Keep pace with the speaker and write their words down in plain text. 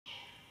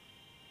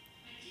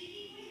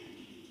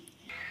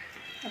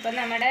അപ്പോൾ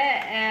നമ്മുടെ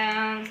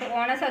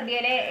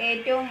ഓണസദ്യയിലെ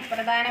ഏറ്റവും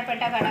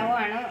പ്രധാനപ്പെട്ട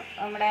ഘടകമാണ്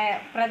നമ്മുടെ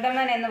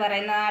പ്രഥമൻ എന്ന്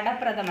പറയുന്നത്,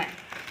 അടപ്രഥമൻ.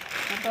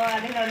 അപ്പോൾ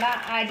അതിനുള്ള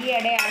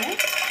അരിയടയാണ്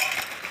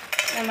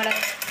നമ്മൾ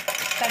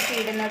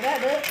തട്ടിയിടുന്നത്.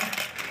 അത്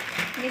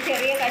ഇനി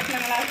ചെറിയ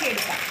കഷ്ണങ്ങളാക്കി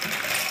എടുക്കാം.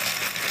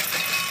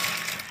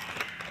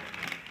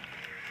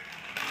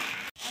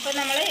 അപ്പോൾ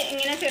നമ്മൾ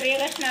ഇങ്ങനെ ചെറിയ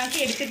കഷ്ണമാക്കി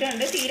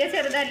എടുത്തിട്ടുണ്ട്. തീരെ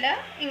ചെറുതല്ല,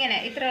 ഇങ്ങനെ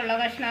ഇത്രയുള്ള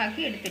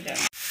കഷ്ണമാക്കി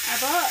എടുത്തിട്ടുണ്ട്.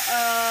 അപ്പോൾ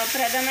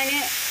പ്രഥമന്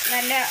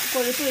നല്ല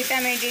കൊഴുപ്പ്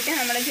കിട്ടാൻ വേണ്ടിയിട്ട്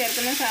നമ്മൾ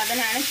ചേർക്കുന്ന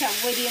സാധനമാണ്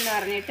ചവ്വരി എന്ന്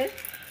പറഞ്ഞിട്ട്.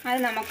 അത്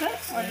നമുക്ക്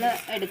ഒന്ന്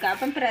എടുക്കാം.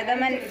 അപ്പം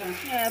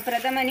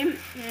പ്രഥമനും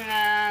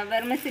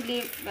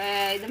വെർമസില്ലിയും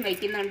ഇതും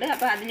വയ്ക്കുന്നുണ്ട്.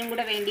 അപ്പോൾ അതിനും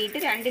കൂടെ വേണ്ടിയിട്ട്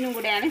രണ്ടിനും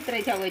കൂടെയാണ്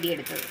ഇത്ര ചവ്വരി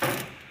എടുത്തത്.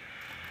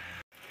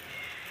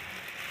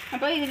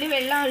 അപ്പോൾ ഇതിൽ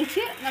വെള്ളം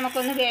ഒഴിച്ച്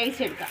നമുക്കൊന്ന്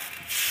വേവിച്ചെടുക്കാം.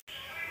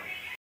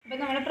 അപ്പോൾ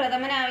നമ്മൾ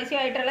പ്രഥമന്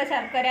ആവശ്യമായിട്ടുള്ള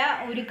ശർക്കര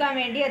ഉരുക്കാൻ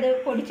വേണ്ടി അത്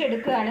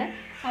പൊടിച്ചെടുക്കുകയാണ്.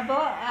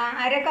 അപ്പോൾ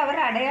 1/2 കവർ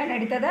അടയാണ്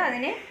എടുത്തത്.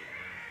 അതിന്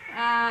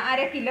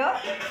 1/2 കിലോ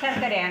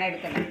ശർക്കരയാണ്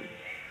എടുക്കുന്നത്.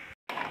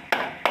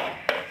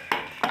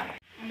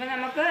 അപ്പോൾ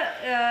നമുക്ക്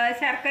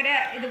ശർക്കര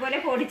ഇതുപോലെ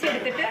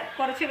പൊടിച്ചെടുത്തിട്ട്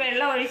കുറച്ച്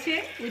വെള്ളം ഒഴിച്ച്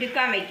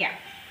ഉരുക്കാൻ വയ്ക്കാം.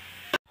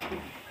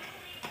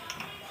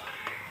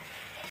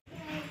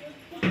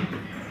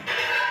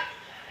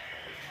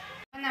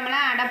 നമ്മൾ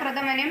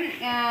അടപ്രഥമനും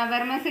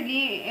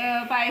വെർമസില്ലി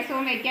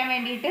പായസവും വയ്ക്കാൻ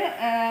വേണ്ടിയിട്ട്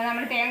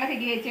നമ്മൾ തേങ്ങ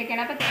തിരി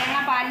വെച്ചേക്കണം. അപ്പോൾ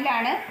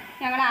തേങ്ങാപ്പാലിലാണ്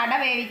ഞങ്ങൾ അട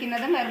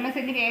വേവിക്കുന്നതും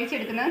വെർമസില്ലി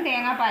വേവിച്ചെടുക്കുന്നതും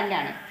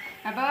തേങ്ങാപ്പാലിലാണ്.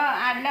 അപ്പോൾ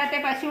അല്ലാത്ത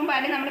പശുവും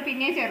പാല് നമ്മൾ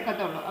പിന്നെയും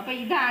ചേർക്കത്തുള്ളൂ. അപ്പോൾ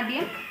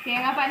ഇതാദ്യം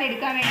തേങ്ങാപ്പാൽ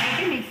എടുക്കാൻ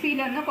വേണ്ടിയിട്ട്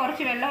മിക്സിയിലൊന്ന്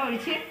കുറച്ച് വെള്ളം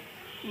ഒഴിച്ച്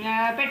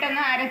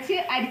പെട്ടെന്ന്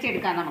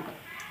അരിച്ചെടുക്കാം നമുക്ക്.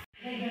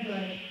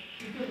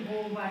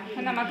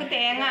 അപ്പം നമുക്ക്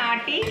തേങ്ങ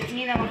ആട്ടി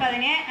ഇനി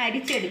നമുക്കതിനെ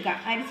അരിച്ചെടുക്കാം.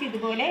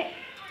 ഇതുപോലെ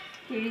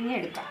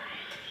പിഴിഞ്ഞെടുക്കാം.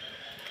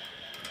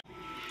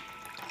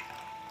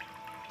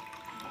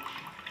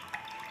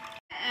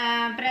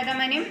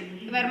 പ്രഥമനും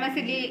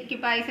വെർമസില്ലിക്ക്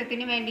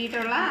പായസത്തിന്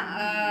വേണ്ടിയിട്ടുള്ള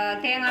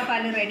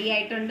തേങ്ങാപ്പാൽ റെഡി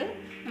ആയിട്ടുണ്ട്.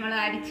 നമ്മൾ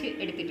അരിച്ച്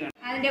എടുത്തിട്ടുണ്ട്.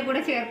 അതിൻ്റെ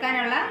കൂടെ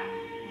ചേർക്കാനുള്ള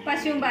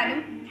പശുവും പാലും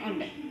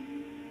ഉണ്ട്.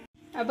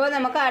 അപ്പോൾ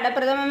നമുക്ക്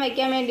അടപ്രഥമൻ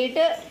വയ്ക്കാൻ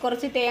വേണ്ടിയിട്ട്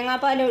കുറച്ച്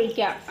തേങ്ങാപ്പാൽ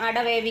ഒഴിക്കാം, അട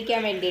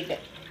വേവിക്കാൻ വേണ്ടിയിട്ട്.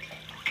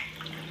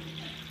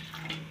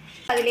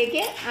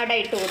 അതിലേക്ക് അട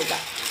ഇട്ട്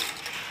കൊടുക്കാം.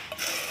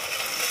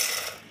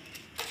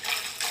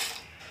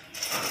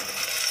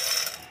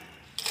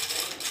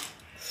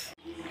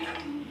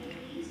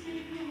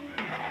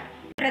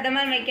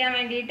 പ്രഥമൻ വയ്ക്കാൻ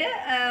വേണ്ടിയിട്ട്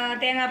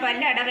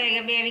തേങ്ങാപ്പാലിൽ അട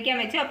വേവിക്കാൻ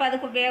വെച്ചു. അപ്പോൾ അത്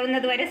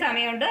വേവുന്നത് വരെ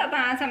സമയമുണ്ട്. അപ്പോൾ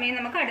ആ സമയം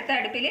നമുക്ക് അടുത്ത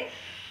അടുപ്പിൽ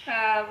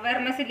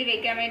വെർമസില്ലി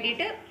വയ്ക്കാൻ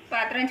വേണ്ടിയിട്ട്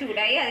പാത്രം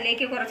ചൂടായി.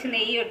 അതിലേക്ക് കുറച്ച്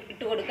നെയ്യ്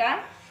ഇട്ട് കൊടുക്കാം.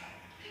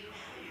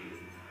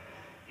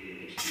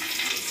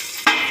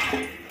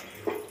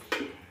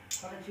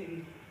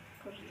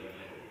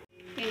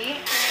 ഇനി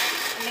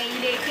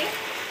നെയ്യിലേക്ക്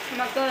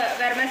നമുക്ക്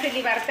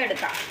വെർമസില്ലി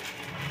വറുത്തെടുക്കാം.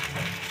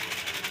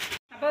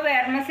 അപ്പോൾ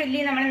വെർമസില്ലി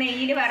നമ്മൾ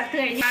നെയ്യിൽ വറുത്ത്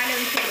കഴിഞ്ഞ്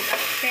പാലൊഴിച്ച് കൊടുക്കാം,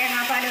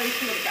 തേങ്ങാപ്പാൽ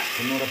ഒഴിച്ച് കൊടുക്കാം.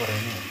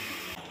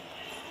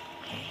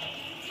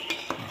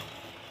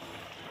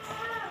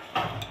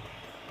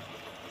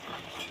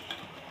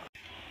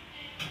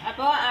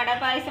 അപ്പോൾ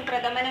അടപ്പായസം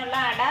പ്രഥമനുള്ള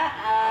അട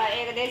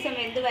ഏകദേശം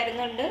വെന്ത്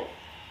വരുന്നുണ്ട്.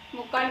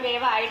 3/4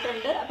 വേവ്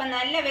ആയിട്ടുണ്ട്. അപ്പം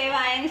നല്ല വേവ്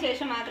ആയതിനു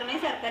ശേഷം മാത്രമേ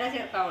ശർക്കര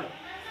ചേർക്കാവുള്ളൂ.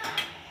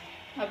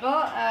 അപ്പോൾ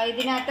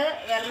ഇതിനകത്ത്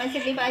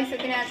വെർമസില്ലി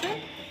പായസത്തിനകത്ത്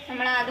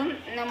നമ്മളതും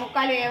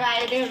 3/4 വേവ്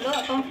ആയതേ ഉള്ളൂ.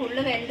 അപ്പം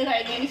ഫുള്ള് വെന്ത്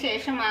കഴിഞ്ഞതിന്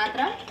ശേഷം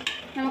മാത്രം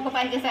നമുക്ക്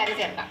പഞ്ചസാര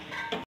ചേർക്കാം.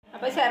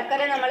 അപ്പോൾ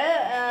ശർക്കര നമ്മൾ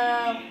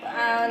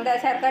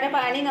ശർക്കര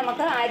പാനി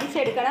നമുക്ക്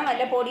അരിച്ചെടുക്കണം.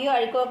 വല്ല പൊടിയോ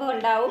അഴുക്കോ ഒക്കെ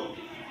ഉണ്ടാവും.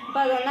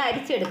 അപ്പോൾ അതൊന്ന്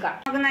അരിച്ചെടുക്കാം.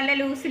 നമുക്ക് നല്ല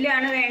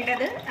ലൂസിലാണ്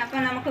വേണ്ടത്. അപ്പോൾ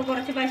നമുക്ക്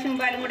കുറച്ച് പശുവും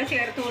പാലും കൂടെ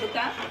ചേർത്ത്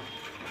കൊടുക്കാം.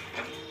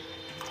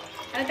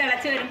 അത്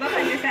തിളച്ച് വരുമ്പോൾ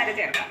പഞ്ചസാര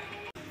ചേർക്കാം.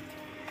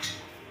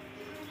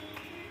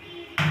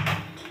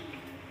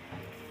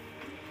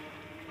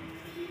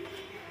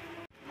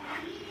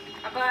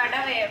 അപ്പോൾ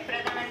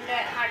പ്രഥമൻ്റെ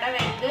അട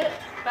വെന്ത്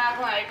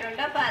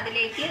പാകമായിട്ടുണ്ട്. അപ്പോൾ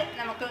അതിലേക്ക്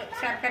നമുക്ക്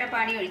ശർക്കര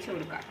പാനി ഒഴിച്ചു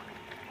കൊടുക്കാം.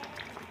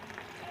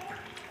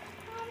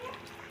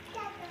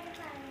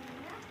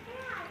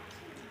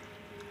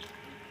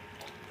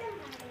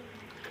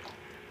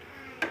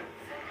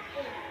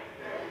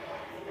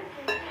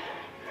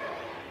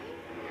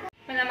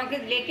 അപ്പോൾ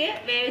നമുക്കിതിലേക്ക്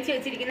വേവിച്ച്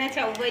വെച്ചിരിക്കുന്ന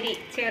ചവ്വരി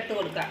ചേർത്ത്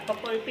കൊടുക്കാം. അപ്പോൾ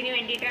കൊഴുപ്പിന്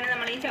വേണ്ടിയിട്ടാണ്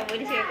നമ്മൾ ഈ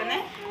ചവ്വരി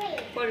ചേർക്കുന്നത്.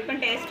 കൊഴുപ്പും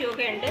ടേസ്റ്റും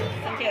ഒക്കെ ഉണ്ട്.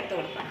 ചേർത്ത്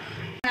കൊടുക്കാം.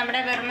 നമ്മുടെ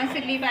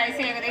വെർമസില്ലി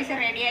പായസം ഏകദേശം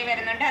റെഡിയായി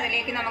വരുന്നുണ്ട്.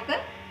 അതിലേക്ക് നമുക്ക്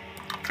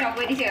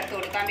ചവ്വരി ചേർത്ത്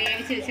കൊടുക്കാം.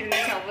 വേവിച്ച് വെച്ചിരുന്ന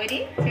ചവ്വരി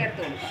ചേർത്ത്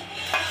കൊടുക്കാം.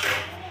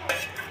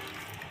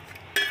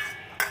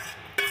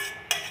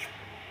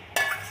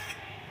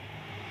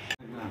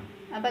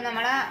 അപ്പം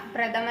നമ്മൾ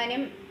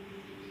പ്രഥമനും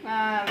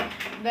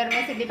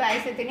വെർമസില്ലി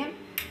പായസത്തിനും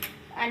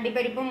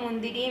അണ്ടിപ്പരിപ്പും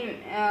മുന്തിരിയും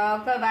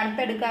ഒക്കെ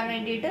വറുത്തെടുക്കാൻ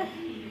വേണ്ടിയിട്ട്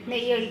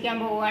നെയ്യ് ഒഴിക്കാൻ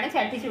പോവുകയാണ്.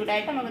 ചട്ടി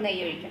ചൂടായിട്ട് നമുക്ക്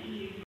നെയ്യ് ഒഴിക്കാം.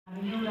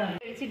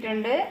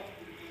 ഒഴിച്ചിട്ടുണ്ട്.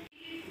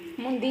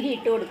 മുന്തിരി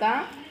ഇട്ട് കൊടുക്കാം.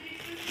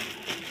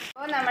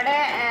 അപ്പോൾ നമ്മുടെ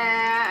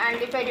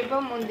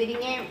അണ്ടിപ്പരിപ്പും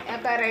മുന്തിരിങ്ങയും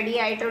ഒക്കെ റെഡി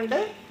ആയിട്ടുണ്ട്.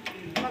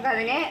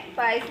 നമുക്കതിനെ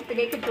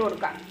പായസത്തിലേക്ക് ഇട്ട്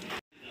കൊടുക്കാം.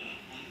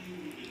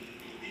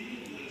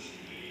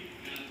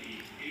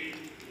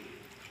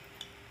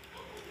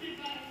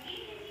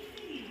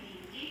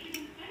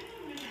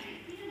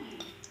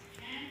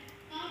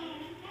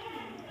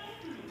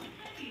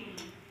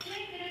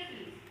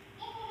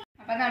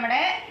 അപ്പം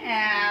നമ്മുടെ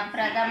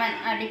പ്രഥമൻ,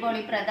 അടിപൊളി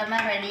പ്രഥമൻ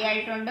റെഡി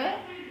ആയിട്ടുണ്ട്.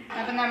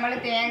 അപ്പം നമ്മൾ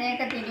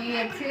തേങ്ങയൊക്കെ തിരികെ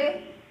വെച്ച്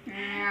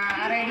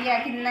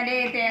റെഡിയാക്കി. ഇന്നലെ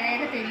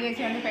തേങ്ങയൊക്കെ തിരികെ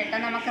വെച്ചുകൊണ്ട്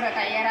പെട്ടെന്ന് നമുക്ക്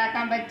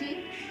തയ്യാറാക്കാൻ പറ്റി.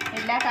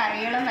 എല്ലാ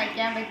കറികളും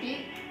വയ്ക്കാൻ പറ്റി.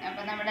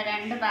 അപ്പം നമ്മുടെ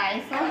 2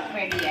 പായസവും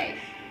റെഡിയായി.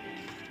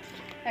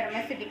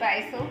 വെർമിസെല്ലി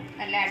പായസവും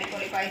നല്ല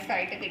അടിപൊളി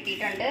പായസമായിട്ട്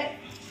കിട്ടിയിട്ടുണ്ട്.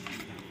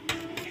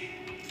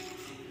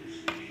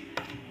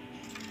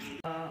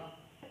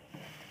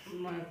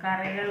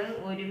 കറികൾ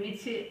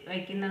ഒരുമിച്ച്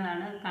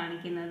വയ്ക്കുന്നതാണ്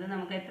കാണിക്കുന്നത്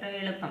നമുക്ക് എത്ര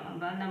എളുപ്പം.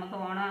 അപ്പം നമുക്ക്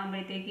ഓണം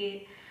ആകുമ്പോഴത്തേക്ക്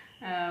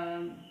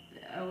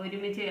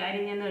ഒരുമിച്ച്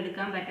അരിഞ്ഞൊന്നും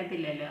എടുക്കാൻ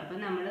പറ്റത്തില്ലല്ലോ. അപ്പം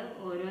നമ്മൾ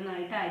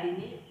ഓരോന്നായിട്ട്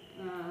അരിഞ്ഞ്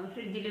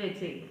ഫ്രിഡ്ജിൽ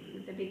വെച്ചേക്കും.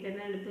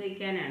 പിറ്റേന്ന് എടുത്ത്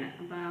വയ്ക്കാനാണ്.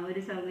 അപ്പോൾ ആ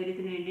ഒരു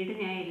സൗകര്യത്തിന് വേണ്ടിയിട്ട്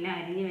ഞാൻ എല്ലാം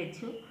അരിഞ്ഞ്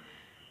വെച്ചു.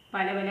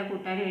 പല പല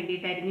കൂട്ടാൻ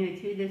വേണ്ടിയിട്ട് അരിഞ്ഞ്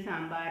വെച്ചു. ഇത്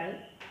സാമ്പാർ,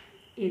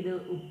 ഇത്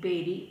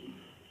ഉപ്പേരി,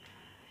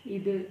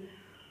 ഇത്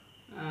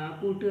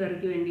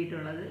കൂട്ടുകറിക്ക്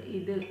വേണ്ടിയിട്ടുള്ളത്,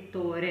 ഇത്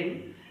തോരൻ,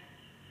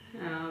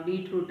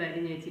 ബീട്രൂട്ട്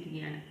അരിഞ്ഞ്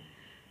വെച്ചിരിക്കുകയാണ്.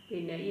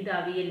 പിന്നെ ഇത്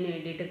അവിയലിന്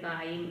വേണ്ടിയിട്ട്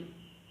കായും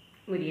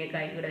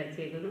മുരിങ്ങക്കായും കൂടെ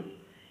വെച്ചേക്കുന്നു.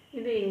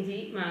 ഇത് ഇഞ്ചി,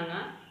 മാങ്ങ,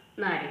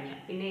 നാരങ്ങ.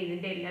 പിന്നെ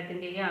ഇതിൻ്റെ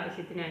എല്ലാത്തിൻ്റെയും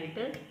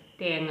ആവശ്യത്തിനായിട്ട്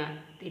തേങ്ങ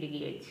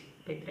തിരുകി വെച്ചു.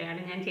 അപ്പോൾ ഇത്രയാണ്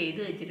ഞാൻ ചെയ്ത്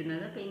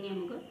വെച്ചിരുന്നത്. അപ്പോൾ ഇനി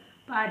നമുക്ക്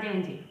പാചകം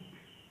ചെയ്യാം.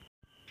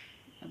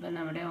 അപ്പോൾ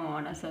നമ്മുടെ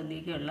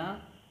ഓണസദ്യക്കുള്ള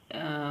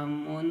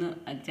 3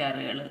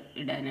 അച്ചാറുകൾ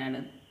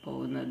ഇടാനാണ്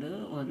പോകുന്നത്.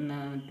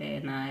 ഒന്നാമത്തെ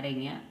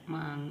നാരങ്ങ,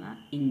 മാങ്ങ,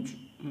 ഇഞ്ചി.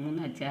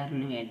 3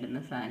 അച്ചാറിന് വേണ്ടുന്ന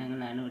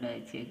സാധനങ്ങളാണ് ഇവിടെ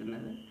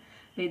വെച്ചേക്കുന്നത്.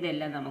 അപ്പോൾ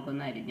ഇതെല്ലാം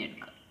നമുക്കൊന്ന്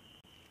അരിഞ്ഞെടുക്കാം.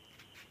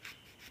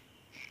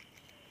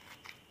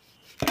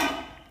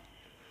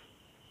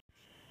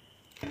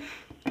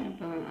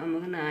 അപ്പോൾ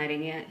നമുക്ക്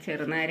നാരങ്ങ,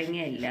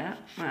 ചെറുനാരങ്ങയല്ല,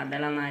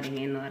 മാതള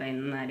നാരങ്ങ എന്ന്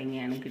പറയുന്ന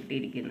നാരങ്ങയാണ്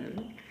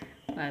കിട്ടിയിരിക്കുന്നത്.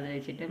 അപ്പോൾ അത്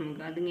വെച്ചിട്ട്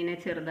നമുക്ക് അതിങ്ങനെ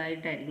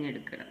ചെറുതായിട്ട്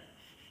അരിഞ്ഞെടുക്കണം.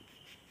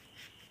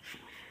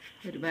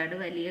 ഒരുപാട്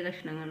വലിയ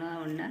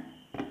കഷ്ണങ്ങളാവണ്ട,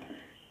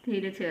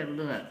 തീരെ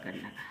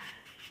ചെറുതുമാക്കണ്ട.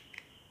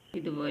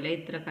 ഇതുപോലെ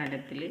ഇത്ര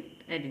കനത്തിൽ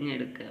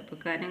അരിഞ്ഞെടുക്കുക. അപ്പോൾ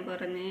കനം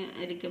കുറഞ്ഞ്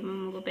അരിക്കുമ്പോൾ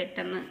നമുക്ക്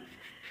പെട്ടെന്ന്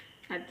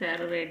അച്ചാർ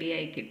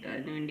റെഡിയായി കിട്ടും.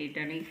 അതിന്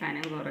വേണ്ടിയിട്ടാണ് ഈ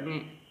കനം കുറഞ്ഞ്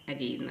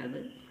അരിയുന്നത്.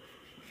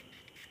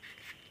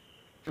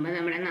 അപ്പോൾ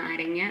നമ്മുടെ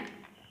നാരങ്ങ,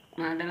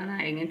 മാതള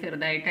നാരങ്ങ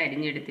ചെറുതായിട്ട്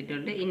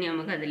അരിഞ്ഞെടുത്തിട്ടുണ്ട്. ഇനി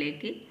നമുക്ക്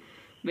അതിലേക്ക്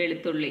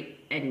വെളുത്തുള്ളി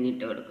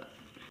അരിഞ്ഞിട്ട് കൊടുക്കാം.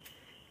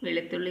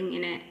 വെളുത്തുള്ളി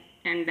ഇങ്ങനെ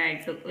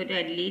 2ആയിട്ട്, ഒരു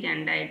അല്ലി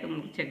 2ആയിട്ട്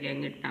മുറിച്ചൊക്കെ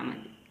അങ്ങ് ഇട്ടാൽ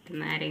മതി.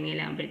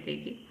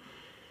 നാരങ്ങയിലാകുമ്പോഴത്തേക്ക്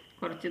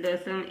കുറച്ച്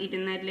ദിവസം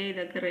ഇരുന്നല്ലേ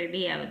ഇതൊക്കെ റെഡി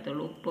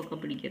ആവത്തുള്ളൂ, ഉപ്പൊക്കെ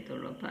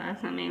പിടിക്കത്തുള്ളൂ. അപ്പോൾ ആ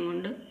സമയം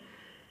കൊണ്ട്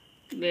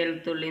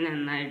വെളുത്തുള്ളി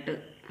നന്നായിട്ട്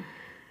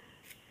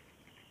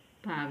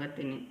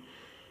പാകത്തിന്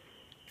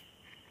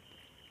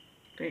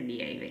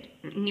റെഡിയായി വരും.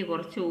 ഇനി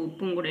കുറച്ച്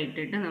ഉപ്പും കൂടെ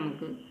ഇട്ടിട്ട്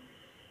നമുക്ക്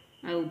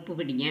ആ ഉപ്പ്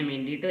പിടിക്കാൻ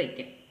വേണ്ടിയിട്ട്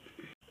വയ്ക്കാം.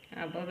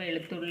 അപ്പോൾ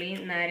വെളുത്തുള്ളി,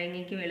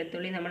 നാരങ്ങയ്ക്ക്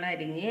വെളുത്തുള്ളി നമ്മൾ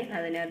അരിഞ്ഞ്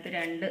അതിനകത്ത്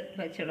 2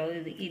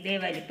 പച്ചമുളക് ഇതേ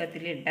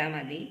വലിപ്പത്തിൽ ഇട്ടാൽ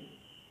മതി.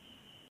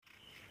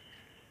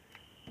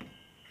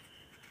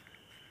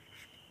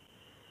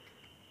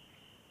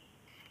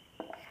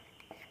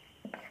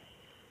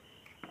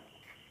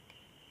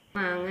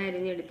 മാങ്ങ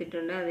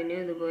അരിഞ്ഞെടുത്തിട്ടുണ്ട്. അതിന്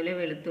ഇതുപോലെ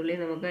വെളുത്തുള്ളി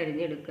നമുക്ക്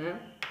അരിഞ്ഞെടുക്കാം.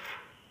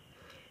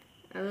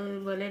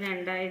 അതുപോലെ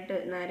 2ആയിട്ട്,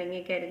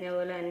 നാരങ്ങയ്ക്ക് അരിഞ്ഞ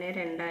പോലെ തന്നെ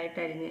 2ആയിട്ട്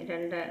അരിഞ്ഞ്,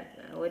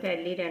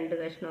 ഒരല്ലി 2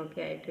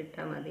 കഷ്ണമൊക്കെ ആയിട്ട്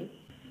ഇട്ടാൽ മതി.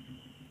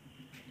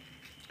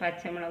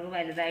 പച്ചമുളക്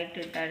വലുതായിട്ട്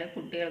ഇട്ടാൽ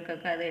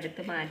കുട്ടികൾക്കൊക്കെ അത്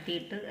എടുത്ത്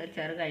മാറ്റിയിട്ട്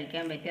അച്ചാർ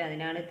കഴിക്കാൻ പറ്റും.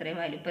 അതിനാണ് ഇത്രയും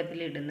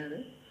വലിപ്പത്തിൽ ഇടുന്നത്.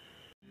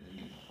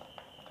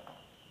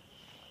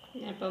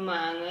 അപ്പോൾ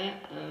മാങ്ങ,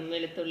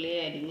 വെളുത്തുള്ളി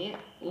അരിഞ്ഞ്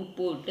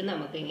ഉപ്പും ഇട്ട്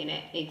നമുക്കിങ്ങനെ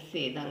മിക്സ്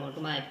ചെയ്ത്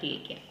അങ്ങോട്ട് മാറ്റി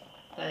വയ്ക്കാം.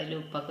 അപ്പോൾ അതിൽ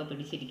ഉപ്പൊക്കെ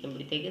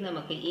പിടിച്ചിരിക്കുമ്പോഴത്തേക്ക്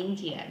നമുക്ക്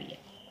ഇഞ്ചി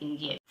അരിയാം.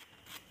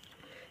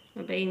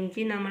 അപ്പോൾ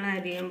ഇഞ്ചി നമ്മൾ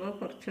അരിയുമ്പോൾ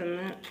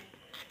കുറച്ചൊന്ന്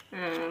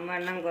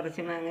വണ്ണം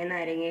കുറച്ച്, മാങ്ങ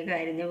നാരങ്ങയൊക്കെ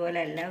അരിഞ്ഞ പോലെ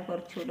അല്ല,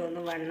 കുറച്ചുകൂടെ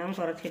ഒന്ന് വണ്ണം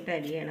കുറച്ചിട്ട്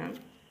അരിയണം.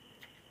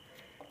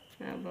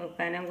 അപ്പോൾ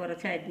കനം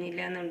കുറച്ച്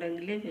അരിഞ്ഞില്ല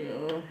എന്നുണ്ടെങ്കിൽ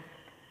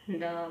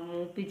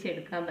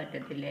മൂപ്പിച്ചെടുക്കാൻ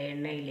പറ്റത്തില്ല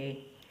എണ്ണയിലേ.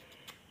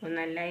 അപ്പോൾ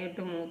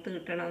നല്ലതായിട്ട് മൂത്ത്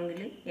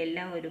കിട്ടണമെങ്കിൽ,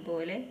 എല്ലാം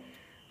ഒരുപോലെ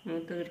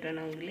മൂത്ത്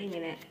കിട്ടണമെങ്കിൽ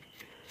ഇങ്ങനെ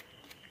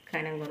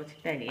കനം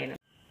കുറച്ചിട്ട് അരിയണം.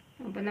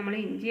 അപ്പോൾ നമ്മൾ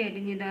ഇഞ്ചി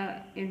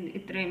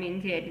ഇത്രയും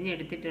ഇഞ്ചി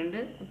അരിഞ്ഞെടുത്തിട്ടുണ്ട്.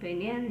 അപ്പോൾ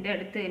ഇനി അതിൻ്റെ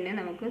അടുത്ത് തന്നെ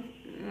നമുക്ക്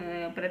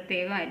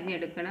പ്രത്യേകം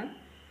അരിഞ്ഞെടുക്കണം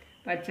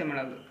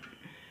പച്ചമുളക്.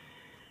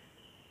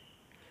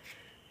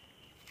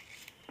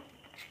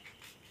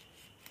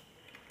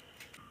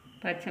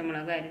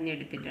 പച്ചമുളക്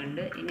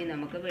അരിഞ്ഞെടുത്തിട്ടുണ്ട്. ഇനി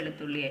നമുക്ക്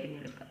വെളുത്തുള്ളി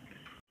അരിഞ്ഞെടുക്കാം.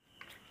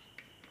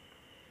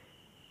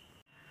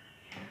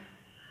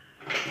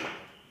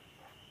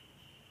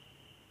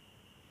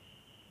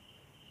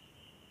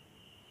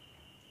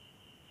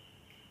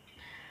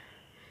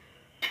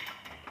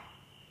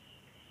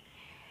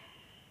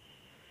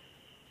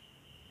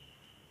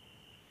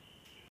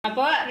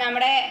 അപ്പോൾ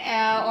നമ്മുടെ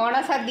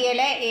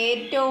ഓണസദ്യയിലെ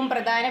ഏറ്റവും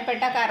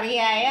പ്രധാനപ്പെട്ട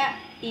കറിയായ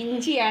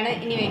ഇഞ്ചിയാണ്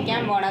ഇനി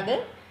വെക്കാൻ പോണത്.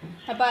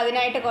 അപ്പോൾ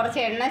അതിനായിട്ട് കുറച്ച്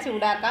എണ്ണ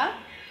ചൂടാക്കാം.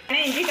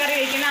 ഇഞ്ചി കറി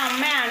വയ്ക്കുന്ന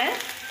അമ്മയാണ്.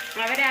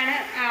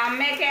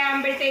 അമ്മയൊക്കെ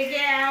ആകുമ്പോഴത്തേക്ക്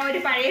ആ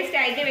ഒരു പഴയ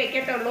സ്റ്റൈലിൽ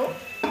വെക്കത്തുള്ളൂ.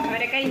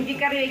 അവരൊക്കെ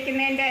ഇഞ്ചിക്കറി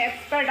വയ്ക്കുന്നതിൻ്റെ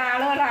എക്സ്പെർട്ട്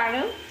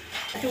ആളുകളാണ്.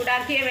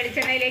 ചൂടാക്കിയ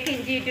വെളിച്ചെണ്ണയിലേക്ക്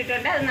ഇഞ്ചി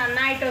ഇട്ടിട്ടുണ്ട്. അത്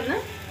നന്നായിട്ടൊന്ന്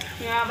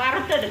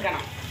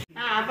വറുത്തെടുക്കണം.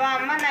 അപ്പോൾ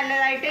അമ്മ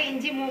നല്ലതായിട്ട്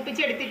ഇഞ്ചി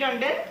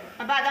മൂപ്പിച്ചെടുത്തിട്ടുണ്ട്.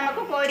 അപ്പോൾ അത്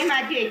നമുക്ക് കോരി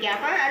മാറ്റി വയ്ക്കാം.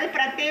 അപ്പോൾ അത്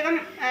പ്രത്യേകം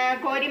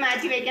കോരി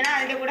മാറ്റി വയ്ക്കണം.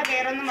 അതിൻ്റെ കൂടെ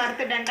വേറൊന്നും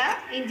വറുത്തിടണ്ട,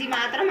 ഇഞ്ചി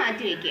മാത്രം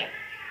മാറ്റി വയ്ക്കുക.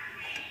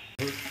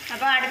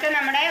 അപ്പോൾ അടുത്ത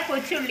നമ്മുടെ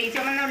കൊച്ചുള്ളി,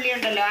 ചുമന്ന ഉള്ളി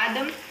ഉണ്ടല്ലോ,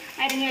 അതും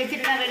അരിഞ്ഞ്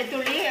വെച്ചിരുന്ന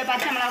വെളുത്തുള്ളി,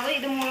 പച്ചമുളക്,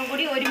 ഇത് മൂന്നും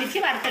കൂടി ഒരുമിച്ച്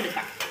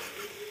വറുത്തെടുക്കാം.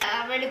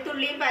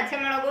 വെളുത്തുള്ളിയും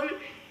പച്ചമുളകും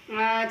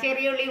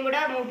ചെറിയ ഉള്ളിയും കൂടെ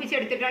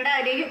മൂപ്പിച്ചെടുത്തിട്ടുണ്ട്.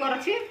 അതിലേക്ക്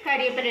കുറച്ച്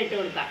കരിവേപ്പില ഇട്ട്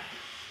കൊടുക്കാം.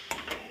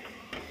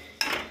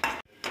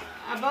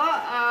 അപ്പോൾ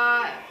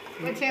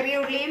ചെറിയ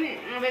ഉള്ളിയും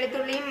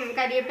വെളുത്തുള്ളിയും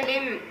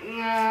കരിവേപ്പിലയും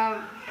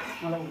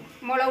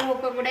മുളകും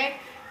ഒക്കെ കൂടെ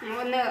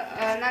ഒന്ന്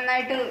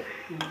നന്നായിട്ട്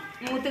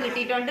മൂത്ത്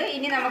കിട്ടിയിട്ടുണ്ട്.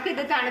 ഇനി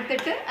നമുക്കിത്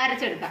തണുത്തിട്ട്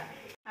അരച്ചെടുക്കാം.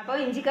 അപ്പോൾ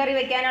ഇഞ്ചിക്കറി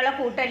വെക്കാനുള്ള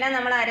കൂട്ടെല്ലാം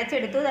നമ്മൾ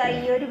അരച്ചെടുത്തു.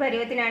 ഈ ഒരു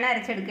പരുവത്തിനാണ്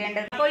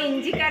അരച്ചെടുക്കേണ്ടത്. അപ്പോൾ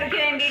ഇഞ്ചിക്കറിക്ക്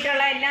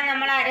വേണ്ടിയിട്ടുള്ള എല്ലാം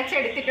നമ്മൾ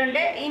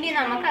അരച്ചെടുത്തിട്ടുണ്ട്. ഇനി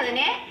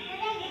നമുക്കതിനെ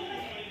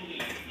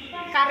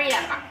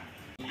കറിയാക്കാം.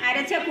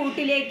 അരച്ച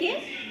കൂട്ടിലേക്ക്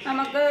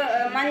നമുക്ക്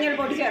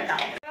മഞ്ഞൾപ്പൊടി ചേർക്കാം,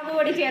 മുളക്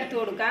പൊടി ചേർത്ത്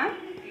കൊടുക്കാം,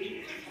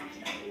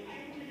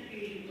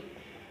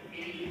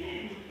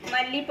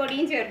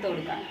 മല്ലിപ്പൊടിയും ചേർത്ത്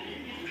കൊടുക്കാം.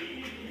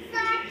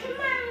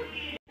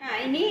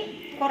 ഇനി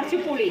കുറച്ച്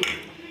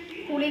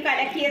പുളി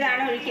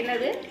കലക്കിയതാണ്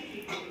ഒഴിക്കുന്നത്.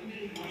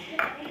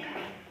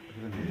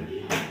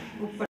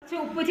 കുറച്ച്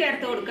ഉപ്പ്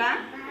ചേർത്ത് കൊടുക്കാം.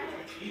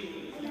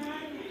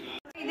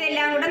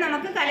 ഇതെല്ലാം കൂടെ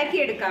നമുക്ക്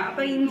കലക്കിയെടുക്കാം.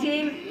 അപ്പോൾ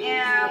ഇഞ്ചിയും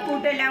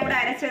കൂട്ടെല്ലാം കൂടെ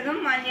അരച്ചതും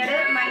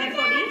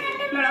മഞ്ഞൾപ്പൊടി,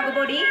 മുളക്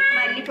പൊടി,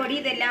 മല്ലിപ്പൊടി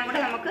ഇതെല്ലാം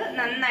കൂടെ നമുക്ക്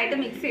നന്നായിട്ട്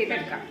മിക്സ്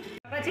ചെയ്തെടുക്കാം.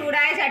 അപ്പോൾ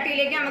ചൂടായ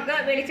ചട്ടിയിലേക്ക് നമുക്ക്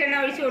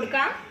വെളിച്ചെണ്ണ ഒഴിച്ചു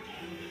കൊടുക്കാം.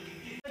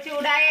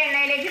 ചൂടായ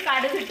എണ്ണയിലേക്ക്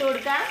കടുക് ഇട്ട്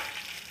കൊടുക്കാം.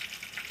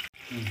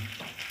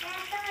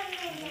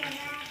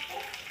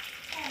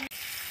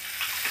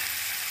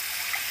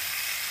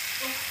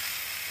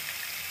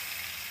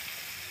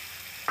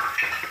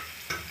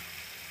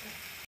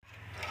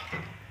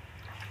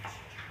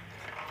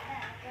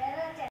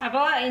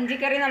 അപ്പോൾ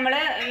ഇഞ്ചിക്കറി നമ്മൾ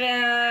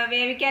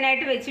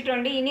വേവിക്കാനായിട്ട്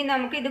വെച്ചിട്ടുണ്ട്. ഇനി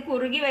നമുക്ക് ഇത്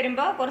കുറുകി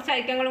വരുമ്പോൾ കുറച്ച്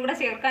ഐറ്റങ്ങളും കൂടെ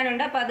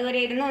ചേർക്കാനുണ്ട്. അപ്പോൾ അതുവരെ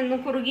ഇരുന്ന് ഒന്ന്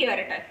കുറുകി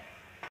വരട്ടെ.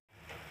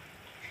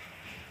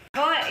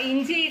 അപ്പോൾ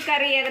ഇഞ്ചി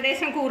കറി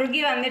ഏകദേശം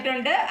കുറുകി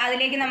വന്നിട്ടുണ്ട്.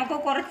 അതിലേക്ക് നമുക്ക്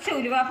കുറച്ച്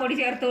ഉലുവാപ്പൊടി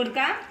ചേർത്ത്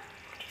കൊടുക്കാം.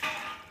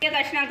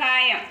 കഷ്ണം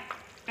കായം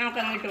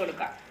നമുക്കങ്ങ് ഇട്ട്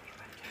കൊടുക്കാം.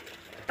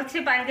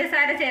 കുറച്ച്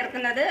പഞ്ചസാര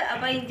ചേർക്കുന്നത്.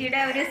 അപ്പോൾ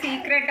ഇഞ്ചിയുടെ ഒരു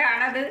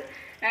സീക്രട്ടാണത്.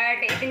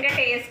 ഇതിൻ്റെ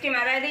ടേസ്റ്റും,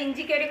 അതായത്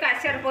ഇഞ്ചിക്ക് ഒരു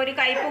കശർപ്പ്, ഒരു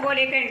കയ്പ്പ്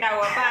പോലെയൊക്കെ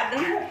ഉണ്ടാവും. അപ്പോൾ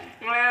അതും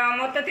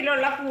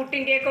മൊത്തത്തിലുള്ള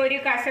കൂട്ടിൻ്റെയൊക്കെ ഒരു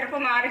കശർപ്പ്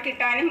മാറി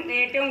കിട്ടാനും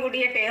ഏറ്റവും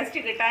കൂടിയ ടേസ്റ്റ്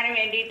കിട്ടാനും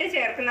വേണ്ടിയിട്ട്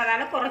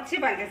ചേർക്കുന്നതാണ് കുറച്ച്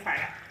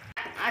പഞ്ചസാര.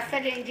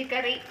 അസൽ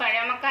ഇഞ്ചിക്കറി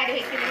പഴമക്കാർ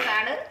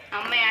വെക്കുന്നതാണ്,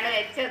 അമ്മയാണ്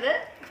വെച്ചത്.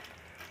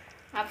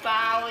 അപ്പോൾ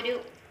ആ ഒരു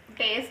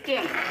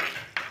ടേസ്റ്റും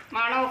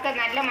മണമൊക്കെ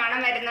നല്ല മണം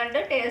വരുന്നുണ്ട്,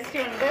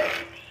 ടേസ്റ്റും ഉണ്ട്.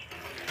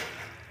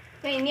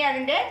 അപ്പോൾ ഇനി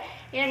അതിൻ്റെ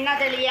എണ്ണ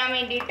തെളിയാൻ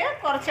വേണ്ടിയിട്ട്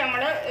കുറച്ച്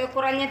നമ്മൾ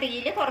കുറഞ്ഞ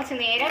തീയിൽ കുറച്ച്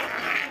നേരം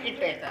ഇട്ട്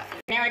വെക്കുക.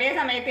 പിന്നെ ഒരേ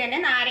സമയത്ത് തന്നെ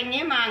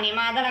നാരങ്ങയും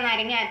മാതള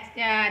നാരങ്ങ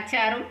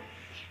അച്ചാറും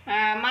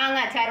മാങ്ങ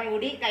അച്ചാറും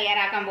കൂടി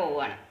തയ്യാറാക്കാൻ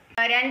പോവുകയാണ്.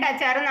 2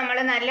 അച്ചാറും നമ്മൾ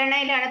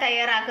നല്ലെണ്ണയിലാണ്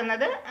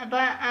തയ്യാറാക്കുന്നത്.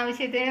 അപ്പോൾ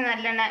ആവശ്യത്തിന്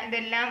നല്ലെണ്ണ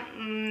ഇതെല്ലാം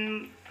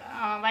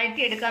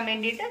വഴറ്റിയെടുക്കാൻ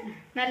വേണ്ടിയിട്ട്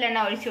നല്ലെണ്ണ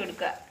ഒഴിച്ചു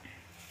കൊടുക്കുക.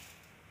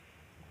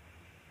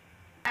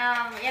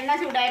 എണ്ണ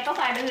ചൂടായപ്പോൾ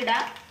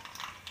കടുകിടാം.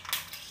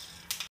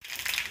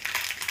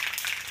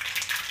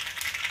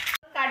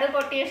 കടുക്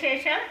പൊട്ടിയ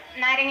ശേഷം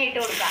നാരങ്ങ ഇട്ട്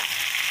കൊടുക്കാം.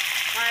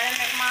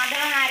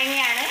 മാതള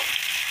നാരങ്ങയാണ്.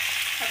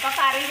 അപ്പോൾ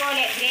കറി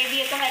പോലെ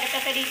ഗ്രേവിയൊക്കെ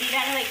വരത്തക്ക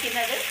രീതിയിലാണ്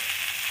വയ്ക്കുന്നത്.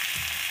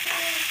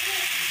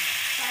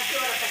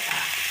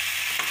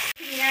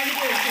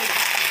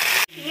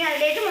 ഇനി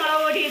അതിലേക്ക് മുളക്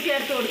പൊടി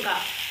ചേർത്ത്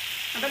കൊടുക്കാം.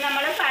 അപ്പം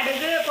നമ്മൾ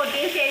കടുക്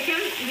പൊട്ടിയ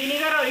ശേഷം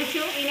വിനീഗർ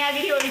ഒഴിച്ചു,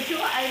 വിനാഗിരി ഒഴിച്ചു,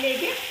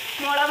 അതിലേക്ക്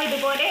മുളക്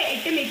ഇതുപോലെ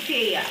ഇട്ട് മിക്സ്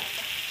ചെയ്യുക.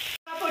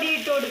 പൊടി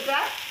ഇട്ട്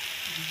കൊടുക്കുക.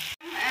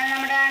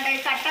 നമ്മുടെ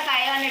കട്ട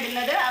കായാണ്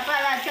ഇടുന്നത്. അപ്പോൾ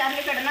അത് അച്ചാറിൽ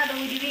കിടന്ന് അത്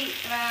ഉരുവി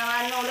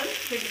വന്നോളും,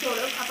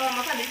 പിടിച്ചോളും. അപ്പോൾ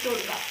നമുക്ക് അതിട്ട്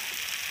കൊടുക്കാം.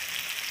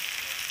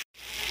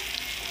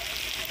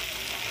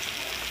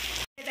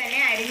 തന്നെ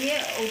അരിഞ്ഞ്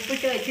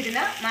ഉപ്പിട്ട്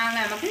വെച്ചിരുന്ന മാങ്ങ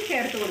നമുക്ക്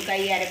ചേർത്ത് കൊടുക്കാം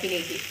ഈ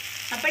അരപ്പിലേക്ക്.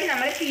 അപ്പോൾ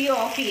നമ്മൾ തീ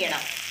ഓഫ്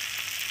ചെയ്യണം.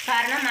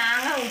 കാരണം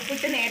മാങ്ങ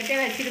ഉപ്പിട്ട് നേരത്തെ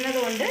വെച്ചിരുന്നത്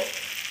കൊണ്ട്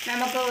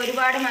നമുക്ക്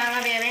ഒരുപാട് മാങ്ങ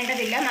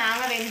വേവേണ്ടതില്ല.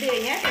 മാങ്ങ വെന്ത്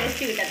കഴിഞ്ഞാൽ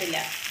ടേസ്റ്റ് കിട്ടത്തില്ല.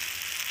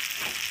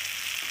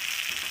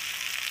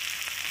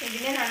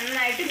 ഇതിനെ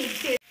നന്നായിട്ട്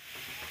മിക്സ് ചെയ്ത്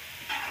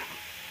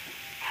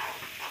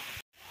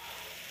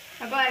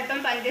അപ്പോൾ അല്പം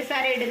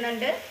പഞ്ചസാര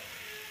ഇടുന്നുണ്ട്.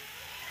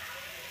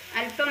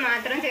 അല്പം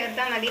മാത്രം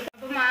ചേർത്താൽ മതി.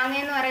 അപ്പോൾ മാങ്ങ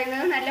എന്ന്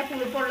പറയുന്നത് നല്ല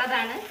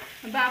പുളിപ്പുള്ളതാണ്.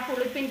 അപ്പോൾ ആ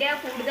പുളിപ്പിൻ്റെ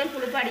കൂടുതൽ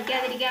പുളിപ്പ്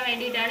അടിക്കാതിരിക്കാൻ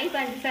വേണ്ടിയിട്ടാണ് ഈ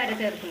പഞ്ചസാര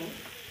ചേർക്കുന്നത്.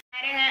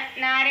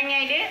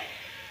 നാരങ്ങയിൽ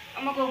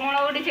നമുക്ക്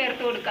മുളക് പൊടി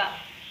ചേർത്ത് കൊടുക്കാം.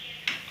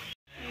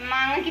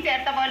 മാങ്ങയ്ക്ക്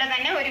ചേർത്ത പോലെ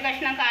തന്നെ ഒരു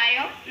കഷ്ണം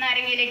കായം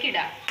നാരങ്ങയിലേക്ക്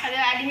ഇടാം. അത്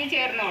അലിഞ്ഞ്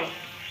ചേർന്നോളും.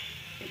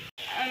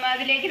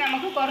 അതിലേക്ക്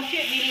നമുക്ക് കുറച്ച്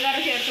വിനീഗർ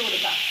ചേർത്ത്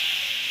കൊടുക്കാം.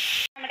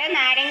 നമ്മുടെ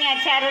നാരങ്ങ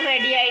അച്ചാർ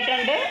റെഡി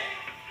ആയിട്ടുണ്ട്.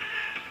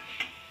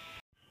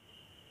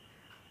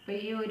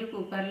 അപ്പോൾ ഈ ഒരു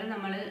കുക്കറിൽ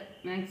നമ്മൾ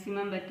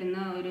മാക്സിമം പറ്റുന്ന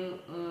ഒരു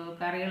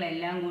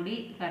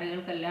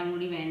കറികൾക്കെല്ലാം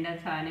കൂടി വേണ്ട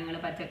സാധനങ്ങൾ,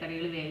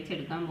 പച്ചക്കറികൾ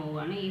വേവിച്ചെടുക്കാൻ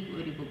പോവുകയാണ് ഈ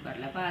ഒരു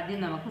കുക്കറിൽ. അപ്പോൾ ആദ്യം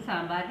നമുക്ക്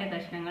സാമ്പാറിൻ്റെ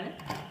കഷ്ണങ്ങൾ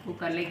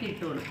കുക്കറിലേക്ക്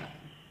ഇട്ട് കൊടുക്കാം.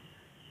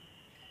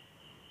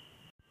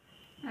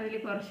 അതിൽ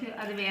കുറച്ച്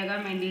അത് വേകാൻ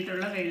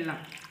വേണ്ടിയിട്ടുള്ള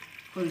വെള്ളം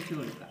ഒഴിച്ചു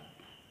കൊടുക്കാം.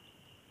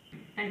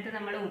 അടുത്ത്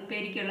നമ്മൾ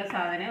ഉപ്പേരിക്കുള്ള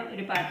സാധനം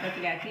ഒരു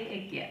പാത്രത്തിലാക്കി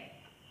വയ്ക്കുക.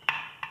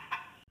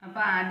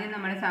 അപ്പോൾ ആദ്യം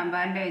നമ്മൾ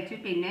സാമ്പാറിൻ്റെ വെച്ചു,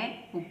 പിന്നെ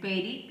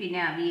ഉപ്പേരി, പിന്നെ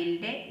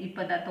അവിയലിൻ്റെ,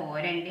 ഇപ്പോൾ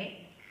തോരൻ്റെ,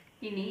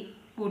 ഇനി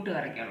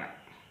കൂട്ടുകറിക്കുള്ള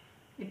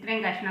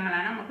ഇത്രയും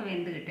കഷ്ണങ്ങളാണ് നമുക്ക്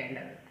വെന്ത്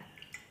കിട്ടേണ്ടത്.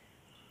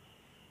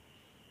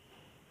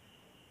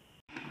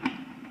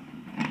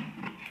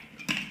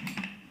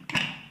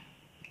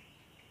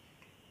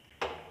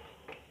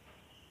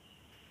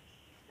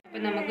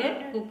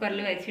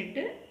 കുക്കറിൽ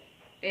വെച്ചിട്ട്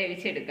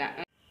വേവിച്ചെടുക്കാം.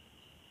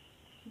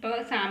 ഇപ്പോൾ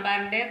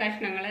സാമ്പാറിൻ്റെ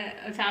കഷ്ണങ്ങൾ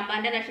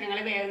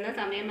വേവുന്ന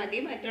സമയം മതി,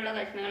 മറ്റുള്ള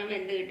കഷ്ണങ്ങളും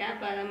വെന്ത് കിട്ടാം.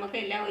 അപ്പോൾ അത് നമുക്ക്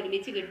എല്ലാം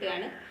ഒരുമിച്ച്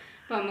കിട്ടുകയാണ്.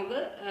 അപ്പോൾ നമുക്ക്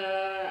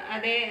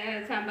അതേ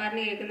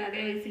സാമ്പാറിന് കേൾക്കുന്ന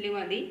അതേ വിസിൽ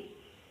മതി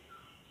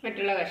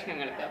മറ്റുള്ള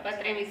കഷ്ണങ്ങൾക്ക്. അപ്പോൾ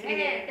അത്രയും വിസിൽ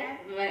കേട്ട്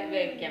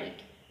വേവിക്കാൻ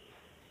വയ്ക്കും.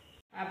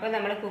 അപ്പോൾ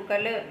നമ്മൾ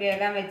കുക്കറിൽ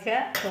വേകാൻ വെച്ച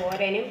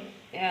തോരനും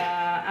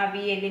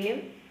അവിയലിനും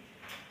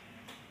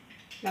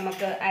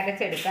നമുക്ക്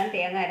അരച്ചെടുക്കാം,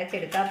 തേങ്ങ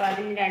അരച്ചെടുക്കാം. അപ്പോൾ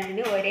അതിന്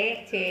രണ്ടിനും ഒരേ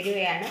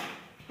ചേരുവയാണ്.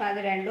 അപ്പോൾ അത്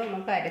രണ്ടും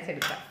നമുക്ക്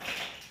അരച്ചെടുക്കാം.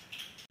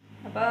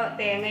 അപ്പോൾ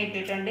തേങ്ങ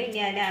ഇട്ടിട്ടുണ്ട്. ഇനി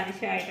അതിന്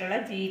ആവശ്യമായിട്ടുള്ള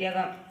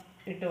ജീരകം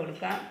ഇട്ട്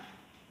കൊടുക്കാം.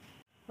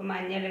 അപ്പോൾ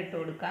മഞ്ഞൾ ഇട്ട്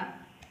കൊടുക്കാം.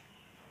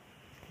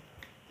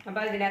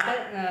 അപ്പോൾ ഇതിനകത്ത്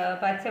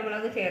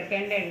പച്ചമുളക്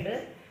ചേർക്കേണ്ടതുണ്ട്.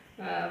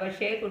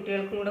 പക്ഷേ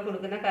കുട്ടികൾക്കും കൂടെ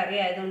കൊടുക്കുന്ന കറി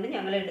ആയതുകൊണ്ട്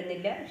ഞങ്ങൾ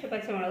ഇടുന്നില്ല. പക്ഷെ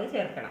പച്ചമുളക്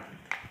ചേർക്കണം.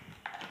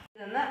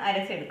 ഇതൊന്ന്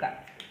അരച്ചെടുക്കാം.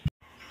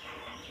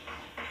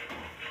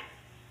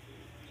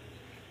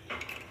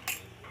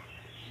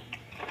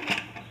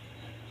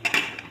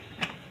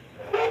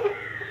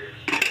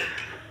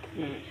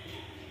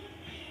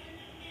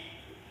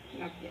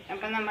 ഓക്കെ,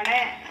 അപ്പം നമ്മുടെ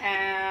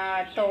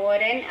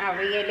തോരൻ,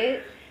 അവിയൽ,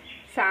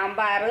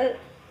 സാമ്പാർ,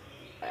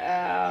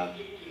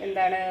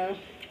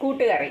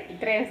 കൂട്ടുകറി,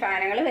 ഇത്രയും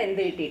സാധനങ്ങൾ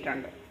വെന്ത്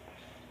കിട്ടിയിട്ടുണ്ട്.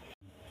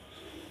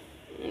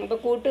 അപ്പോൾ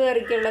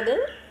കൂട്ടുകറിക്കുള്ളത്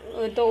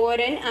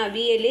തോരൻ,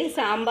 അവിയൽ,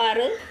 സാമ്പാർ,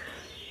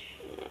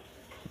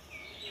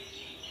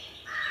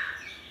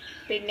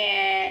 പിന്നെ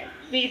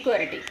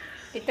വിഴുക്കുവരട്ടി,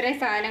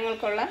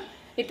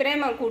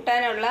 ഇത്രയും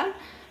കൂട്ടാനുള്ള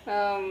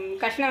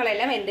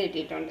കഷ്ണങ്ങളെല്ലാം വെന്ത്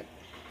കിട്ടിയിട്ടുണ്ട്.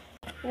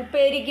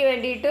 ഉപ്പേരിക്ക്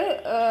വേണ്ടിയിട്ട്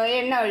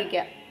എണ്ണ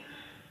ഒഴിക്കാം.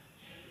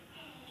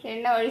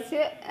 എണ്ണ ഒഴിച്ച്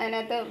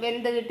അതിനകത്ത്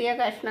വെന്ത് കിട്ടിയ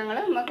കഷ്ണങ്ങൾ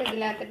നമുക്ക്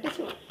ഇതിനകത്തിട്ട്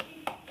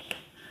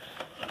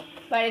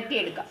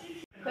വഴറ്റിയെടുക്കാം.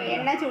 അപ്പോൾ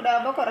എണ്ണ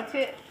ചൂടാകുമ്പോൾ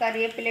കുറച്ച്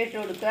കറിവേപ്പില ഇട്ട്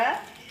കൊടുക്കുക.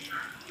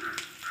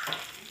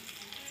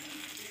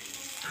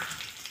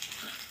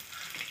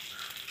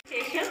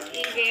 ശേഷം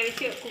ഈ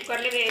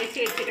കുക്കറിൽ വേവിച്ച്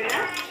വെച്ചിരുന്ന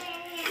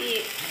ഈ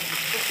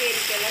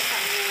ഉപ്പേരിക്കുള്ള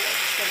സമയങ്ങൾ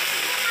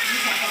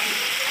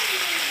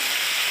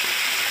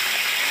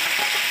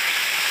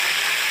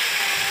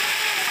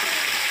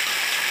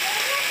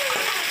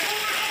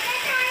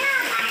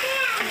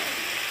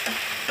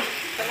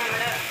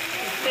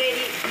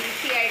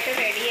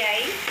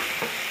റെഡിയായി.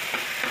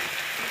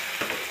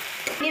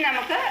 ഇനി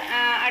നമുക്ക്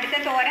അടുത്ത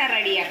തോരൻ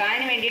റെഡിയാക്കാം.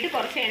 അതിന് വേണ്ടിയിട്ട്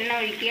കുറച്ച് എണ്ണ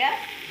ഒഴിക്കുക.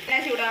 എണ്ണ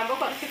ചൂടാകുമ്പോൾ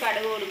കുറച്ച്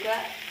കടുക് കൊടുക്കുക.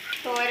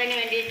 തോരന്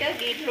വേണ്ടിയിട്ട്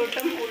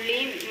ബീറ്റ്റൂട്ടും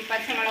ഉള്ളിയും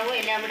പച്ചമുളകും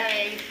എല്ലാം കൂടെ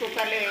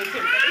കുക്കറിൽ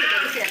വേവിച്ചെടുത്തിട്ട്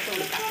ഇതിലേക്ക് ചേർത്ത്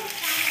കൊടുക്കാം.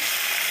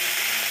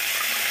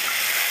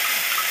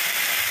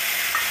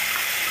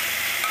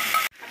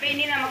 അപ്പോൾ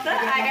ഇനി നമുക്ക്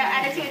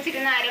അരച്ച്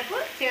വെച്ചിരുന്ന അരപ്പ്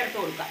ചേർത്ത്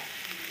കൊടുക്കാം.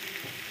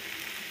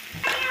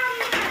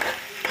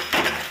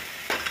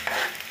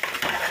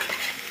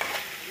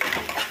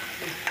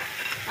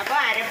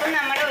 അപ്പോൾ അരപ്പ്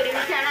നമ്മൾ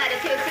ഒരുമിച്ചാണ്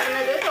അരച്ച്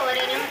വെച്ചിരുന്നത്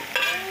തോരനും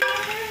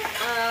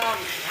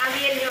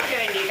അവിയലിനും ഒക്കെ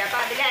വേണ്ടിയിട്ട്. അപ്പോൾ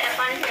അതിൽ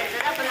അരപ്പാണ്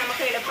ചേർത്തത്. അപ്പോൾ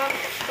നമുക്ക് എളുപ്പം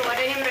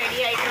തോരനും റെഡി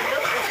ആയിട്ടുണ്ട്,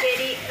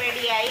 ഉപ്പേരി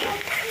റെഡിയായി.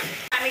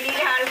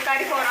 ഫാമിലിയിലെ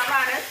ആൾക്കാർ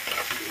കുറവാണ്.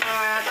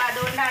 അപ്പോൾ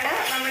അതുകൊണ്ടാണ്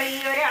നമ്മൾ ഈ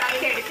ഒരു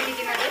അളവിൽ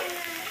എടുത്തിരിക്കുന്നത്.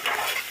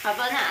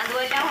 അപ്പോൾ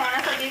അതുപോലെ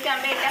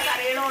ഓണസദ്യക്കാകുമ്പോൾ എല്ലാ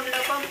കറികളും ഉണ്ട്.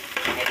 അപ്പം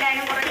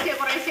എല്ലാവരും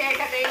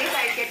കുറേശ്ശെയായിട്ടൊക്കെ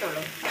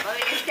കഴിക്കത്തുള്ളൂ. അപ്പോൾ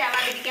വേസ്റ്റ്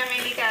ആവാതിരിക്കാൻ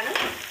വേണ്ടിയിട്ടാണ്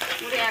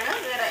ഇവിടെയാണ്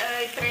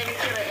ഇത്രയും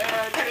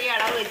ചെറിയ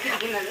അളവ്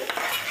വെച്ചിരിക്കുന്നത്.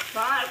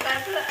 അപ്പോൾ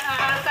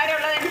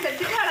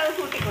ആൾക്കാരുള്ളതനുസരിച്ചിട്ട് അളവ്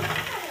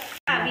കൂട്ടിക്കൊടുക്കും.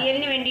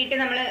 അവിയലിന് വേണ്ടിയിട്ട്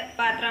നമ്മൾ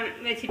പാത്രം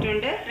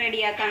വെച്ചിട്ടുണ്ട്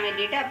റെഡിയാക്കാൻ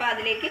വേണ്ടിയിട്ട്. അപ്പോൾ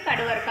അതിലേക്ക്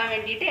കടുക് വറുക്കാൻ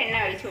വേണ്ടിയിട്ട്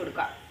എണ്ണ ഒഴിച്ചു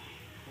കൊടുക്കാം.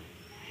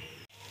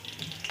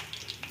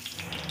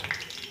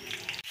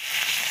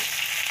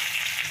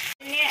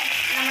 പിന്നെ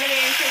നമ്മൾ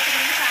വേവിച്ച്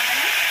വെച്ചിരിക്കുന്ന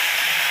സാധനം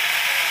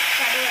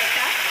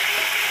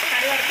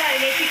കടുക് വറുത്ത്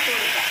അതിലേക്ക് ഇട്ട്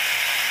കൊടുക്കാം.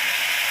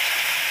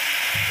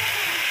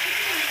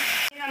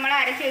 നമ്മൾ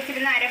അരച്ച്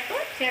വെച്ചിരുന്ന അരപ്പ്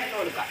ചേർത്ത്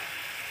കൊടുക്കാം.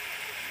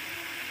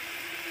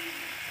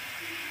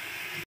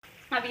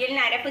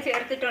 അവിയലിന് അരപ്പ്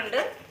ചേർത്തിട്ടുണ്ട്.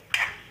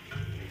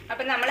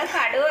 അപ്പം നമ്മൾ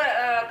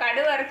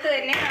കടുക് വറുത്ത്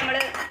തന്നെ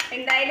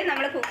എന്തായാലും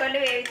നമ്മൾ കുക്കറിൽ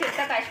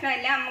വേവിച്ചെടുത്ത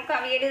കഷ്ണമെല്ലാം നമുക്ക്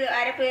അവിയൽ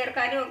അരപ്പ്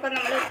ചേർക്കാനും ഒക്കെ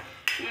നമ്മൾ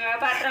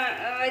പാത്രം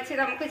വെച്ച്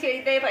നമുക്ക്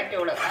ചെയ്തേ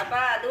പറ്റുള്ളൂ.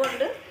 അപ്പോൾ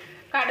അതുകൊണ്ട്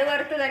കടുക്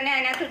വറുത്ത് തന്നെ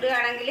അതിനകത്ത്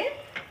ഇടുകയാണെങ്കിൽ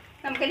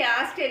നമുക്ക്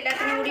ലാസ്റ്റ്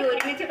എല്ലാത്തിനും കൂടി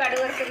ഒരുമിച്ച്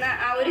കടുക് വറുക്കുന്ന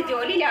ആ ഒരു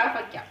ജോലി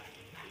ലാഭിക്കാം.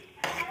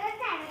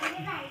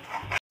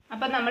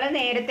 അപ്പം നമ്മൾ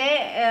നേരത്തെ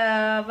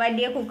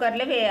വലിയ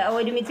കുക്കറിൽ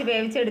ഒരുമിച്ച്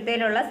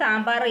വേവിച്ചെടുത്തതിലുള്ള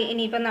സാമ്പാർ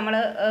ഇനിയിപ്പം നമ്മൾ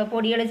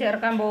പൊടികൾ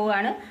ചേർക്കാൻ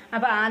പോവുകയാണ്.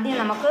 അപ്പോൾ ആദ്യം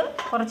നമുക്ക്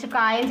കുറച്ച്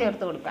കായം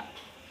ചേർത്ത് കൊടുക്കാം.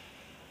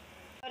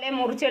 അതുപോലെ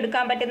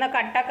മുറിച്ചെടുക്കാൻ പറ്റുന്ന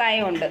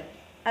കട്ടക്കായമുണ്ട്,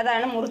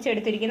 അതാണ്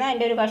മുറിച്ചെടുത്തിരിക്കുന്നത്.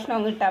 അതിൻ്റെ ഒരു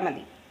കഷ്ണം ഇട്ടാൽ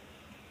മതി.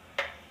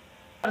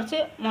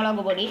 കുറച്ച്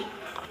മുളക് പൊടി,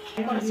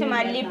 കുറച്ച്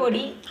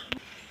മല്ലിപ്പൊടി,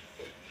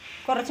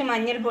 കുറച്ച്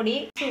മഞ്ഞൾപ്പൊടി,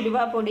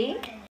 ഉലുവാപ്പൊടി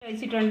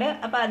വെച്ചിട്ടുണ്ട്.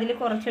 അപ്പോൾ അതിൽ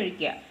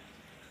കുറച്ചൊഴിക്കുക.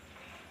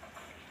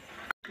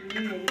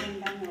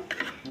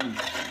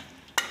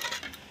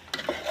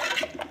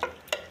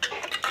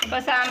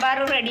 അപ്പോൾ സാമ്പാർ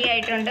റെഡി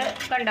ആയിട്ടുണ്ട്.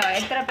 കണ്ടോ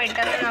എത്ര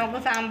പെട്ടെന്ന് നമുക്ക്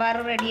സാമ്പാർ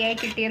റെഡിയായി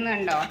കിട്ടിയെന്ന്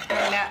കണ്ടോ.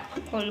 നല്ല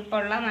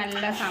കൊഴുപ്പുള്ള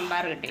നല്ല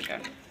സാമ്പാർ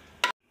കിട്ടിയിട്ടുണ്ട്.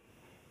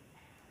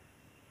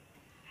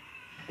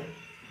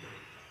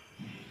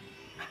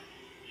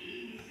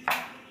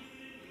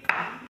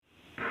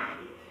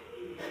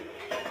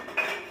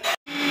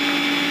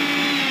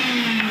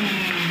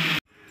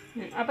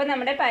 അപ്പോൾ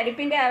നമ്മുടെ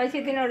പരിപ്പിൻ്റെ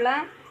ആവശ്യത്തിനുള്ള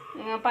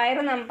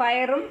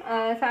പയറും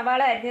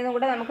സവാള അരിഞ്ഞതും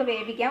കൂടെ നമുക്ക്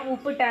വേവിക്കാം.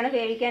 ഉപ്പിട്ടാണ്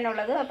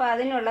വേവിക്കാനുള്ളത്. അപ്പോൾ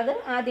അതിനുള്ളത്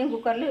ആദ്യം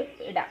കുക്കറിൽ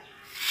ഇടാം.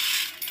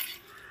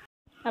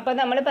 അപ്പോൾ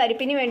നമ്മൾ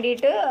പരിപ്പിന്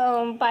വേണ്ടിയിട്ട്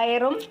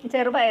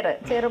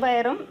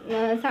ചെറുപയറും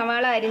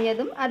സവാള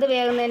അരിഞ്ഞതും അത്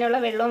വേകുന്നതിനുള്ള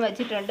വെള്ളവും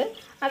വെച്ചിട്ടുണ്ട്.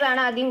 അതാണ്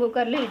ആദ്യം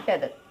കുക്കറിൽ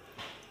ഇട്ടത്.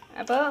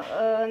 അപ്പോൾ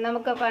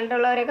നമുക്ക്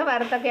പണ്ടുള്ളവരൊക്കെ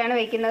വറുത്തൊക്കെയാണ്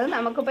വെക്കുന്നത്.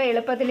 നമുക്കിപ്പോൾ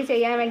എളുപ്പത്തിൽ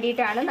ചെയ്യാൻ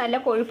വേണ്ടിയിട്ടാണ്. നല്ല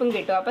കൊഴുപ്പും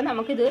കിട്ടും. അപ്പോൾ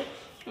നമുക്കിത്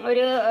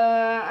ഒരു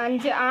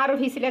 5-6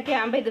 വിസിലൊക്കെ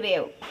ആകുമ്പോൾ ഇത്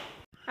വേവും.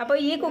 അപ്പോൾ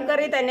ഈ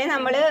കുക്കറിൽ തന്നെ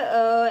നമ്മൾ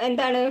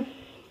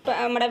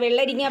നമ്മുടെ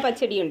വെള്ളരിങ്ങ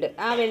പച്ചടിയുണ്ട്.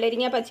 ആ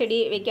വെള്ളരിങ്ങ പച്ചടി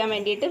വെക്കാൻ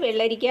വേണ്ടിയിട്ട്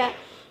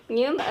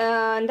വെള്ളരിക്കയും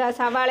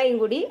സവാളയും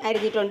കൂടി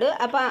അരിഞ്ഞിട്ടുണ്ട്.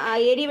 അപ്പോൾ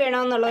എരി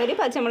വേണമെന്നുള്ളവർ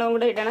പച്ചമുളകും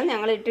കൂടെ ഇടണം.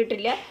 ഞങ്ങൾ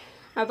ഇട്ടിട്ടില്ല.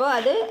 അപ്പോൾ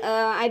അത്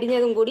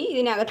അരിഞ്ഞതും കൂടി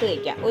ഇതിനകത്ത്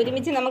വയ്ക്കാം.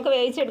 ഒരുമിച്ച് നമുക്ക്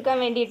വേവിച്ചെടുക്കാൻ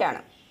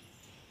വേണ്ടിയിട്ടാണ്.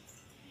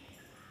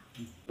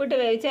 ഉപ്പിട്ട്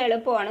വേവിച്ചാൽ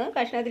എളുപ്പമാണ്.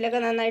 കഷ്ണത്തിലൊക്കെ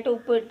നന്നായിട്ട്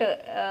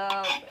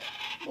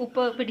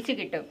ഉപ്പ് പിടിച്ച്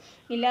കിട്ടും.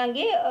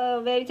 ഇല്ലെങ്കിൽ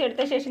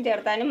വേവിച്ചെടുത്ത ശേഷം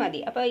ചേർത്താലും മതി.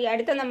 അപ്പോൾ ഈ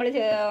അടുത്ത നമ്മൾ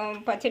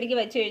പച്ചടിക്ക്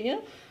വെച്ച് കഴിഞ്ഞു,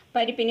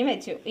 പരിപ്പിനും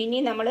വെച്ചു. ഇനി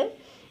നമ്മൾ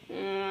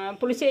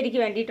പുളിശ്ശേരിക്ക്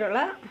വേണ്ടിയിട്ടുള്ള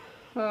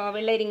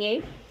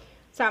വെള്ളരിങ്ങയും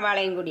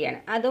സവാളയും കൂടിയാണ്.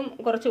 അതും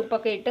കുറച്ച്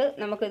ഉപ്പൊക്കെ ഇട്ട്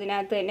നമുക്ക്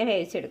ഇതിനകത്ത് തന്നെ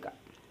വേവിച്ചെടുക്കാം.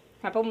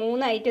 അപ്പോൾ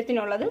 3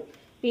 ഐറ്റത്തിനുള്ളത്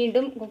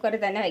വീണ്ടും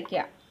കുക്കറിൽ തന്നെ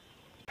വയ്ക്കുക.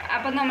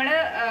 അപ്പം നമ്മൾ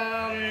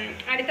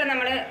അടുത്ത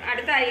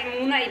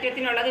 3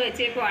 ഐറ്റത്തിനുള്ളത്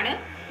വെച്ചേക്കുവാണ്.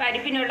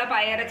 പരിപ്പിനുള്ള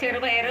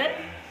ചെറുപയർ,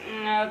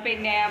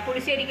 പിന്നെ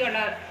പുളിശ്ശേരിക്കുള്ള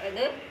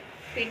ഇത്,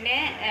 പിന്നെ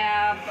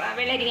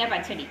വെള്ളരിങ്ങ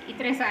പച്ചടി.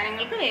 ഇത്രയും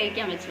സാധനങ്ങൾക്ക്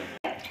വേവിക്കാൻ വെച്ചു.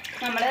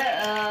 നമ്മൾ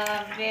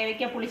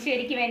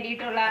പുളിശ്ശേരിക്ക്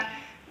വേണ്ടിയിട്ടുള്ള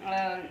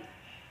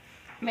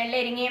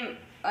വെള്ളരിങ്ങയും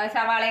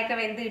സവാളയൊക്കെ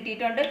വെന്ത്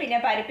കിട്ടിയിട്ടുണ്ട്. പിന്നെ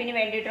പരിപ്പിന്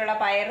വേണ്ടിയിട്ടുള്ള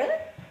പയർ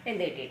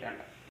വെന്ത്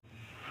കിട്ടിയിട്ടുണ്ട്.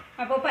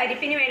 അപ്പോൾ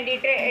പരിപ്പിന്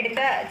വേണ്ടിയിട്ട്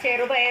എടുത്ത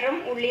ചെറുപയറും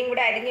ഉള്ളിയും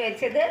കൂടെ അരിഞ്ഞു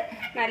വെച്ചത്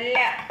നല്ല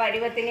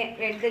പരുവത്തിന്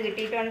വെന്ത്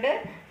കിട്ടിയിട്ടുണ്ട്.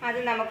 അത്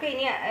നമുക്ക്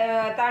ഇനി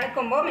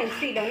തണുക്കുമ്പോൾ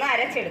മിക്സിയിലൊന്ന്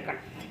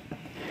അരച്ചെടുക്കണം.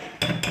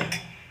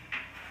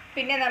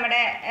 പിന്നെ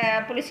നമ്മുടെ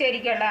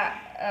പുളിശ്ശേരിക്കുള്ള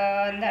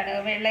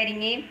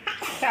വെള്ളരിങ്ങയും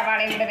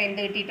സവാളയും കൂടെ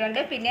വെന്ത് കിട്ടിയിട്ടുണ്ട്.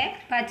 പിന്നെ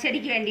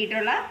പച്ചടിക്ക്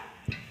വേണ്ടിയിട്ടുള്ള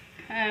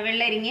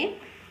വെള്ളരിങ്ങയും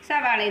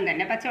സവാളയും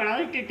തന്നെ,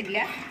 പച്ചമുളക് ഇട്ടിട്ടില്ല,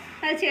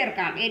 അത്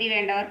ചേർക്കാം. എരി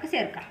വേണ്ടവർക്ക്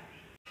ചേർക്കാം.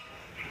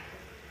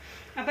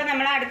 അപ്പോൾ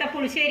നമ്മൾ അടുത്ത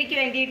പുളിശ്ശേരിക്ക്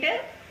വേണ്ടിയിട്ട്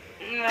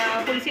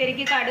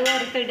പുളിശ്ശേരിക്ക് കടുക്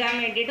വറുത്തിടാൻ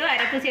വേണ്ടിയിട്ട്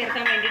അരപ്പ്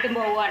ചേർക്കാൻ വേണ്ടിയിട്ടും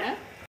പോവുകയാണ്.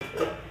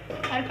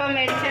 അല്പം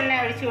വെളിച്ചെണ്ണ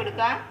ഒഴിച്ചു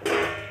കൊടുക്കാം.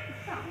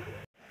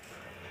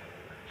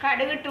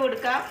 കടുക് ഇട്ട്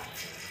കൊടുക്കാം.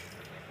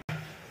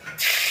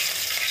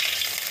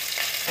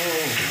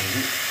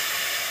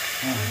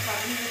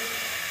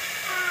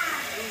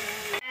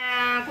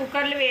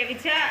 കുക്കറിൽ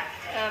വേവിച്ച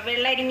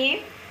വെള്ളരിങ്ങയും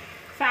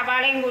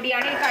സവാളയും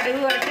കൂടിയാണ് ഈ കടുക്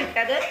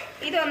വറുത്തിട്ടത്.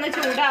 ഇതൊന്ന്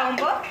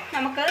ചൂടാവുമ്പോൾ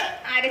നമുക്ക്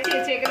അരച്ച്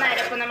വെച്ചേക്കുന്ന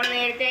അരപ്പ്, നമ്മൾ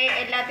നേരത്തെ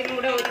എല്ലാത്തിനും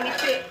കൂടെ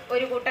ഒരുമിച്ച്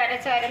ഒരു കൂട്ട്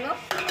അരച്ചായിരുന്നു,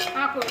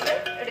 ആ കൂട്ട്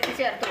എടുത്ത്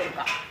ചേർത്ത്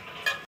കൊടുക്കാം.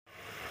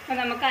 അപ്പോൾ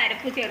നമുക്ക്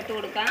അരപ്പ് ചേർത്ത്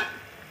കൊടുക്കാം.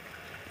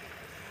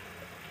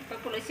 ഇപ്പോൾ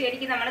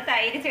പുളിശ്ശേരിക്ക് നമ്മൾ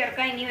തൈര്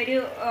ചേർക്കാൻ ഇനി ഒരു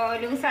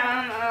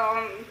ലൂസാവാൻ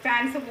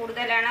ചാൻസ്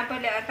കൂടുതലാണ്. അപ്പോൾ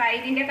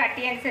തൈരിൻ്റെ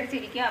കട്ടി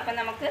അനുസരിച്ചിരിക്കും. അപ്പം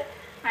നമുക്ക്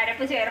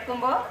അരപ്പ്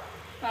ചേർക്കുമ്പോൾ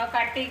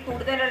കട്ടി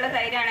കൂടുതലുള്ള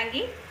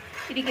തൈരാണെങ്കിൽ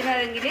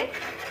ഇരിക്കുന്നതെങ്കിൽ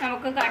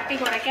നമുക്ക് കട്ടി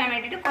കുറയ്ക്കാൻ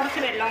വേണ്ടിയിട്ട് കുറച്ച്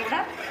വെള്ളം കൂടെ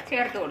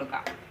ചേർത്ത്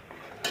കൊടുക്കാം.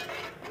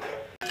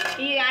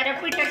 ഈ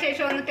അരപ്പിട്ട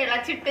ശേഷം ഒന്ന്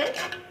തിളച്ചിട്ട്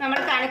നമ്മൾ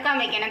തണുക്കാൻ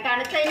വയ്ക്കണം.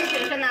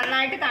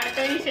 നന്നായിട്ട്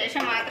തണുത്തതിന്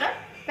ശേഷം മാത്രം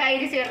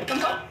തൈര്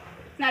ചേർക്കുമ്പോൾ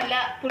നല്ല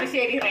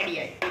പുളിശ്ശേരി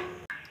റെഡിയായി.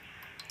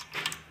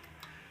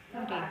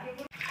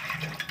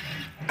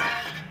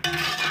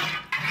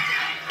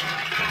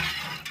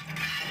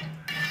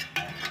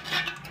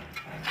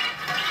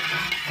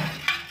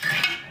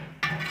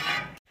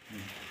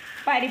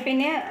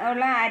 പരിപ്പിന്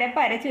ഉള്ള അരപ്പ്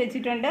അരച്ച്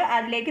വെച്ചിട്ടുണ്ട്.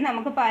 അതിലേക്ക്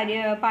നമുക്ക്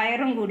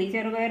പയറും കൂടി,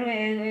 ചെറുപയർ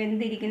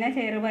വെന്തിരിക്കുന്ന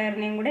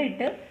ചെറുപയറിനെയും കൂടെ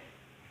ഇട്ട്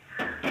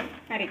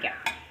അരയ്ക്കാം.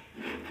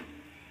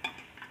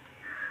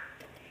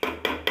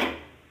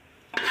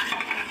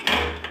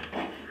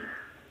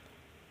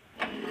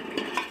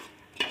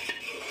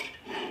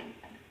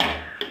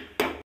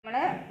 നമ്മൾ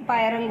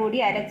പയറും കൂടി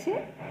അരച്ച്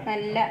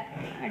നല്ല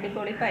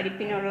അടിപൊളി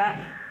പരിപ്പിനുള്ള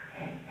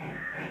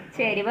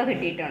ചേരുവ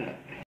കിട്ടിയിട്ടുണ്ട്.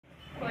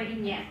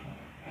 പൊരിഞ്ഞ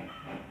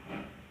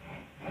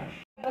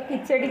അപ്പോൾ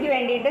കിച്ചടിക്ക്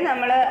വേണ്ടിയിട്ട്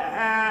നമ്മൾ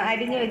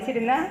അരിഞ്ഞു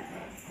വെച്ചിരുന്ന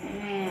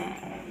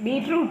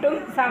ബീറ്റ്റൂട്ടും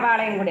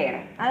സവാളയും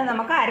കൂടെയാണ്. അത്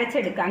നമുക്ക്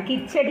അരച്ചെടുക്കാം.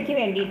 കിച്ചടിക്ക്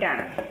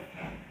വേണ്ടിയിട്ടാണ്.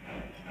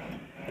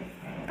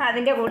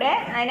 അതിൻ്റെ കൂടെ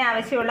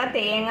അതിനാവശ്യമുള്ള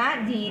തേങ്ങ,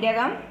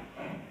 ജീരകം,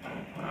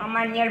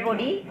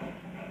 മഞ്ഞൾപ്പൊടി,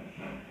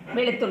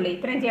 വെളുത്തുള്ളി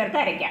ഇത്രയും ചേർത്ത്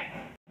അരയ്ക്കാം.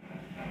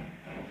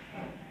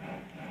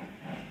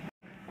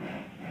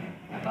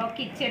 അപ്പോൾ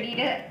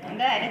കിച്ചടിയിൽ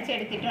ഇത്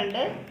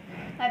അരച്ചെടുത്തിട്ടുണ്ട്.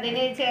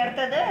 അതിന്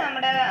ചേർത്തത്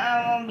നമ്മുടെ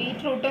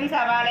ബീറ്റ്റൂട്ടും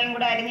സവാളയും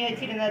കൂടെ അരിഞ്ഞു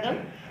വെച്ചിരുന്നതും,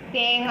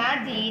 തേങ്ങ,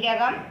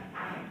 ജീരകം,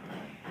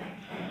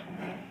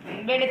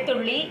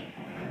 വെളുത്തുള്ളി,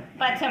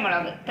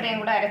 പച്ചമുളക് ഇത്രയും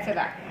കൂടെ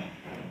അരച്ചതാണ്.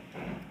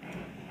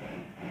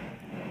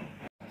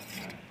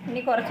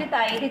 ഇനി കുറച്ച്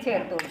തൈര്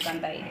ചേർത്ത് കൊടുക്കാം.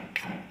 തൈര്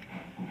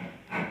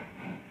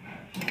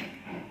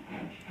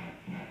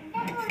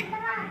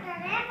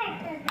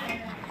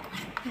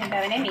എന്നിട്ട്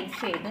അതിനെ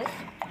മിക്സ് ചെയ്ത്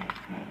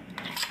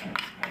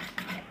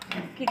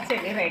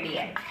കിച്ചടി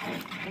റെഡിയായി.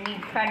 ഇനി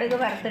കടുക്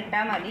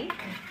വറുത്തിട്ടാൽ മതി.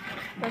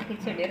 ഇപ്പോൾ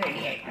കിച്ചടി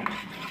റെഡിയായിട്ട്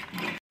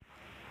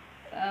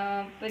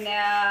പിന്നെ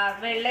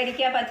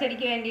വെള്ളരിക്ക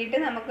പച്ചടിക്ക് വേണ്ടിയിട്ട്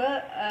നമുക്ക്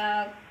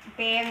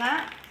തേങ്ങ,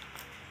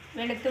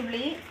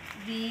 വെളുത്തുള്ളി,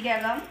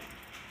 ജീരകം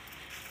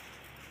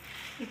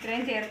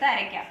ഇത്രയും ചേർത്ത്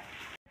അരയ്ക്കാം.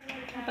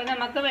 അപ്പോൾ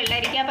നമുക്ക്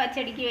വെള്ളരിക്ക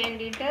പച്ചടിക്ക്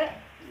വേണ്ടിയിട്ട്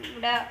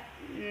ഇവിടെ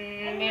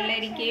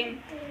വെള്ളരിക്കയും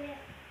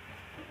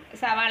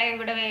സവാളയും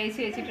കൂടെ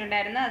വേവിച്ച്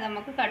വെച്ചിട്ടുണ്ടായിരുന്നു. അത്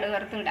നമുക്ക് കടുക്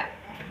വറുത്തിടാം.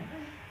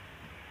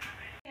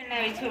 എണ്ണ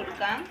ഒഴിച്ച്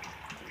കൊടുക്കാം.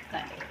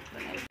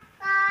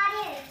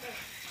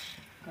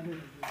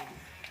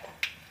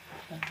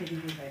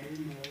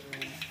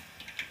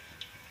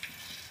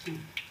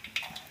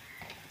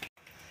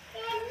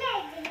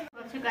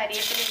 കുറച്ച്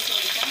കരിവേപ്പില ഇട്ട്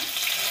കൊടുക്കാം.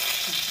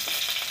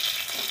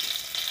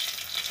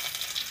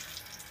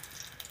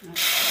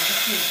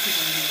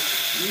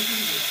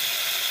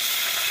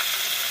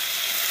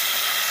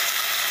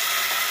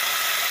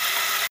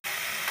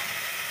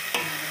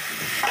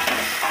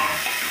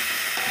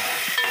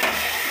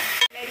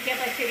 വെള്ളരിക്ക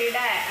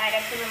പച്ചടിയുടെ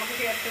അരപ്പ് നമുക്ക്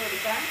ചേർത്ത്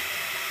കൊടുക്കാം.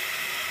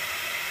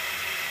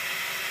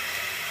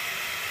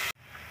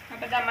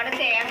 അപ്പം നമ്മൾ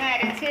തേങ്ങ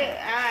അരച്ച്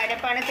ആ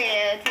അരപ്പാണ്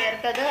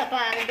ചേർത്തത്. അപ്പോൾ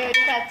അതിൻ്റെ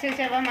ഒരു പച്ച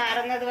ചവ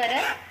മാറുന്നത് വരെ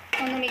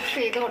ഒന്ന് മിക്സ്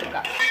ചെയ്ത്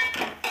കൊടുക്കാം.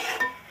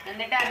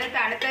 എന്നിട്ട് അത്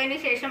തണുത്തതിന്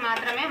ശേഷം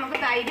മാത്രമേ നമുക്ക്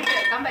തൈര്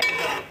ചേർക്കാൻ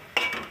പറ്റുള്ളൂ.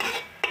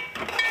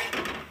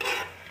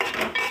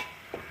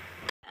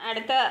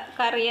 അടുത്ത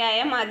കറിയായ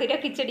മധുര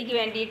കിച്ചടിക്ക്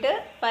വേണ്ടിയിട്ട്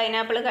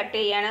പൈനാപ്പിൾ കട്ട്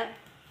ചെയ്യാണ്.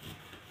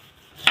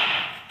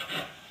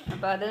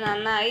 അപ്പോൾ അത്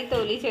നന്നായി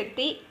തൊലി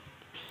ചെത്തി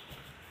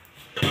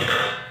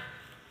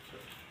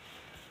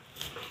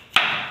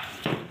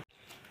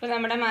ഇപ്പോൾ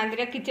നമ്മുടെ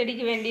മധുര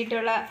കിച്ചടിക്ക്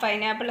വേണ്ടിയിട്ടുള്ള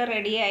പൈനാപ്പിൾ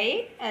റെഡിയായി.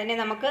 അതിനെ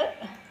നമുക്ക്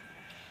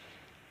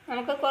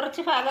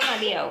കുറച്ച് ഭാഗം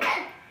മതിയാവും.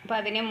 അപ്പോൾ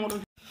അതിനെ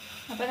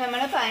അപ്പോൾ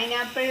നമ്മൾ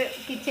പൈനാപ്പിൾ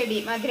കിച്ചടി,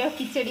 മധുര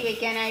കിച്ചടി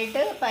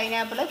വെക്കാനായിട്ട്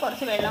പൈനാപ്പിൾ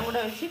കുറച്ച് വെള്ളം കൂടെ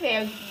ഒഴിച്ച്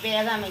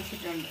വേകാൻ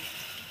വെച്ചിട്ടുണ്ട്.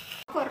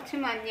 കുറച്ച്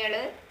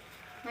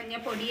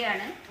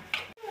മഞ്ഞപ്പൊടിയാണ്.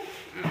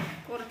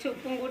 കുറച്ച്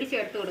ഉപ്പും കൂടി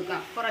ചേർത്ത്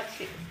കൊടുക്കാം.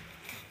 കുറച്ച്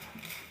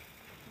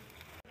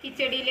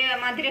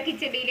മധുര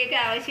കിച്ചടിയിലേക്ക്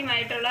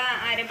ആവശ്യമായിട്ടുള്ള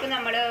അരപ്പ്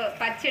നമ്മൾ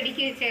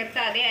പച്ചടിക്ക് ചേർത്ത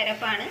അതേ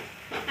അരപ്പാണ്.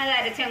 അത്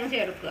അരച്ചങ്ങ്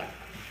ചേർക്കുക.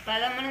 അപ്പോൾ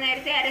അത് നമ്മൾ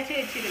നേരത്തെ അരച്ച്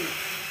വെച്ചിരുന്നു.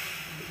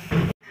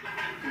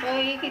 അപ്പോൾ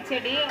ഈ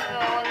കിച്ചടി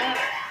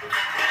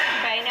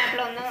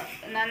പൈനാപ്പിൾ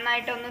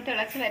നന്നായിട്ടൊന്ന്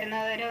തിളച്ച്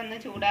വരുന്നത് വരെ ഒന്ന്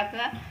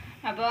ചൂടാക്കുക.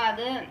 അപ്പോൾ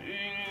അത്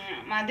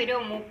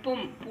മധുരവും ഉപ്പും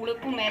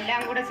പുളിപ്പും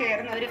എല്ലാം കൂടെ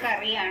ചേർന്ന ഒരു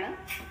കറിയാണ്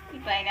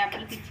ഈ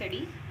പൈനാപ്പിൾ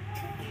കിച്ചടി.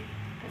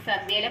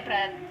 സദ്യയിലെ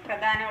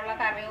പ്രധാനമുള്ള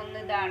കറി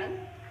ഇതാണ്.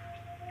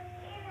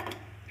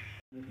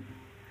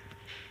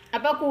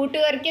 അപ്പോൾ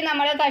കൂട്ടുകറിക്ക്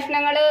നമ്മൾ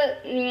കഷ്ണങ്ങൾ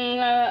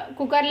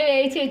കുക്കറിൽ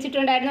വേവിച്ച്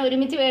വെച്ചിട്ടുണ്ടായിരുന്നു,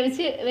 ഒരുമിച്ച്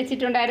വേവിച്ച്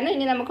വെച്ചിട്ടുണ്ടായിരുന്നു.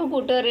 ഇനി നമുക്ക്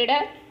കൂട്ടുകറിയുടെ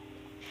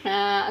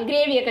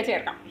ഗ്രേവിയൊക്കെ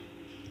ചേർക്കാം.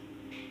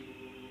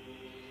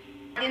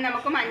 ആദ്യം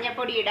നമുക്ക്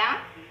മഞ്ഞൾപ്പൊടി ഇടാം.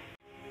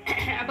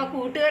 അപ്പോൾ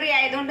കൂട്ടുകറി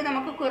ആയതുകൊണ്ട്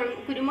നമുക്ക്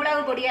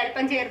കുരുമുളക് പൊടി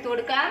അല്പം ചേർത്ത്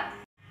കൊടുക്കാം.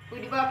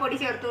 ഉലുവാപ്പൊടി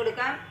ചേർത്ത്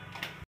കൊടുക്കാം.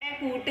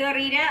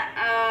 കൂട്ടുകറിയുടെ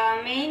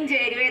മെയിൻ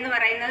ചേരുവ എന്ന്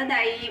പറയുന്നത്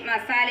ഈ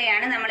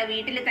മസാലയാണ്. നമ്മൾ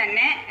വീട്ടിൽ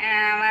തന്നെ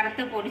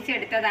വറുത്ത്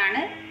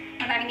പൊടിച്ചെടുത്തതാണ്.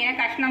 അതാണ് ഇങ്ങനെ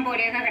കഷ്ണം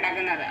പോലെയൊക്കെ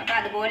കിടക്കുന്നത്. അപ്പോൾ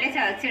അതുപോലെ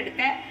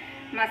ചതച്ചെടുത്ത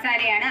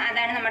മസാലയാണ്.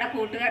 അതാണ് നമ്മുടെ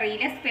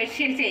കൂട്ടുകറിയിലെ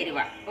സ്പെഷ്യൽ ചേരുവ.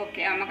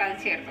 ഓക്കെ, നമുക്കത്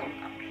ചേർത്ത്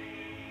കൊടുക്കാം.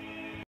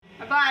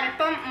 അപ്പോൾ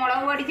അല്പം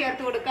മുളക് പൊടി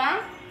ചേർത്ത് കൊടുക്കാം.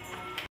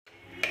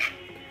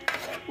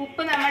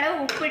 ഉപ്പ് നമ്മൾ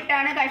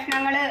ഉപ്പിട്ടാണ്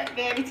കഷ്ണങ്ങൾ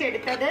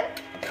വേവിച്ചെടുത്തത്.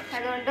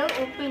 അതുകൊണ്ട്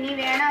ഉപ്പ് ഇനി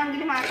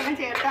വേണമെങ്കിൽ മാത്രം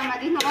ചേർത്താൽ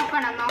മതി.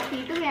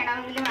 നോക്കിയിട്ട്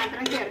വേണമെങ്കിൽ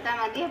മാത്രം ചേർത്താൽ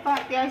മതി. അപ്പോൾ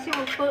അത്യാവശ്യം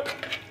ഉപ്പ്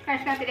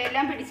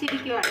കഷ്ണത്തിലെല്ലാം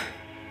പിടിച്ചിരിക്കുവാണ്.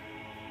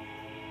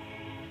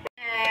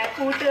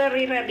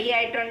 കൂട്ടുകറി റെഡി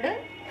ആയിട്ടുണ്ട്.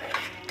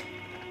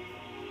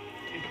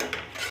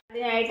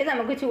 അതിനായിട്ട്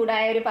നമുക്ക്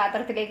ചൂടായ ഒരു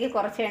പാത്രത്തിലേക്ക്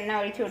കുറച്ച് എണ്ണ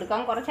ഒഴിച്ചു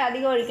കൊടുക്കാം. കുറച്ച്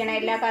അധികം ഒഴിക്കണം,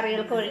 എല്ലാ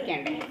കറികൾക്കും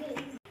ഒഴിക്കണ്ടേ.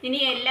 ഇനി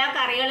എല്ലാ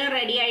കറികളും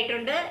റെഡി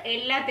ആയിട്ടുണ്ട്.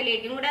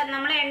 എല്ലാത്തിലേക്കും കൂടെ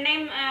നമ്മൾ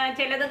എണ്ണയും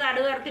ചിലത്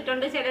കടുക്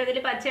വറുത്തിട്ടുണ്ട്, ചിലതിൽ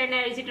പച്ച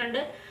എണ്ണ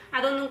ഒഴിച്ചിട്ടുണ്ട്.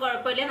 അതൊന്നും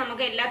കുഴപ്പമില്ല.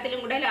 നമുക്ക് എല്ലാത്തിലും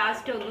കൂടെ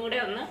ലാസ്റ്റ് ഒന്നുകൂടെ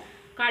ഒന്ന്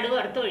കടുക്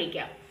വറുത്ത്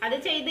ഒഴിക്കാം. അത്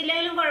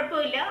ചെയ്തില്ലെങ്കിലും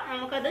കുഴപ്പമില്ല,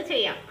 നമുക്കത്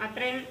ചെയ്യാം.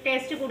 അത്രയും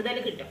ടേസ്റ്റ് കൂടുതൽ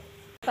കിട്ടും.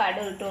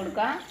 കടുക് ഇട്ട്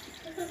കൊടുക്കാം.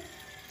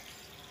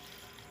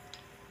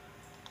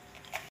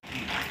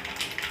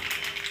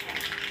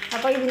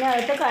 അപ്പോൾ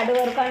ഇതിനകത്ത് കടുക്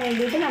വറുക്കാൻ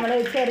വേണ്ടിയിട്ട് നമ്മൾ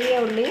ചെറിയ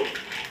ഉള്ളി,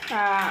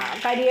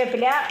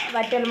 കരിവേപ്പില,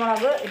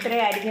 വറ്റൽമുളക്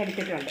ഇത്രയും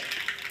അരിഞ്ഞെടുത്തിട്ടുണ്ട്.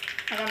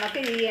 അത് നമുക്ക്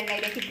ഈ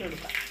എണ്ണയിലേക്ക് ഇട്ട്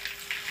കൊടുക്കാം.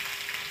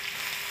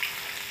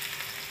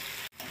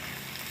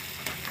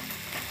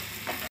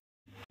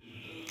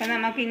 അപ്പം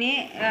നമുക്കിനി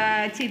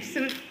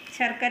ചിപ്സും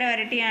ശർക്കര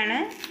വരട്ടിയാണ്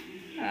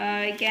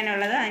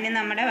വയ്ക്കാനുള്ളത്. അതിന്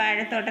നമ്മുടെ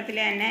വാഴത്തോട്ടത്തിൽ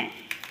തന്നെ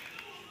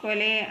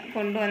കൊല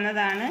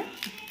കൊണ്ടുവന്നതാണ്.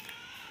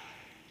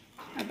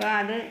 അപ്പോൾ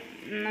അത്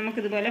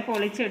നമുക്കിതുപോലെ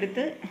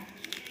പൊളിച്ചെടുത്ത്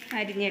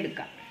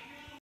അരിഞ്ഞെടുക്കാം.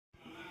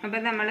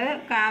 അപ്പം നമ്മൾ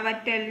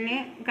കാവറ്റലിന്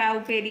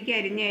കാവുപ്പേരിക്ക്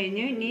അരിഞ്ഞു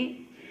കഴിഞ്ഞു. ഇനി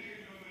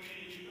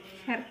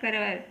ശർക്കര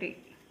വരട്ടി.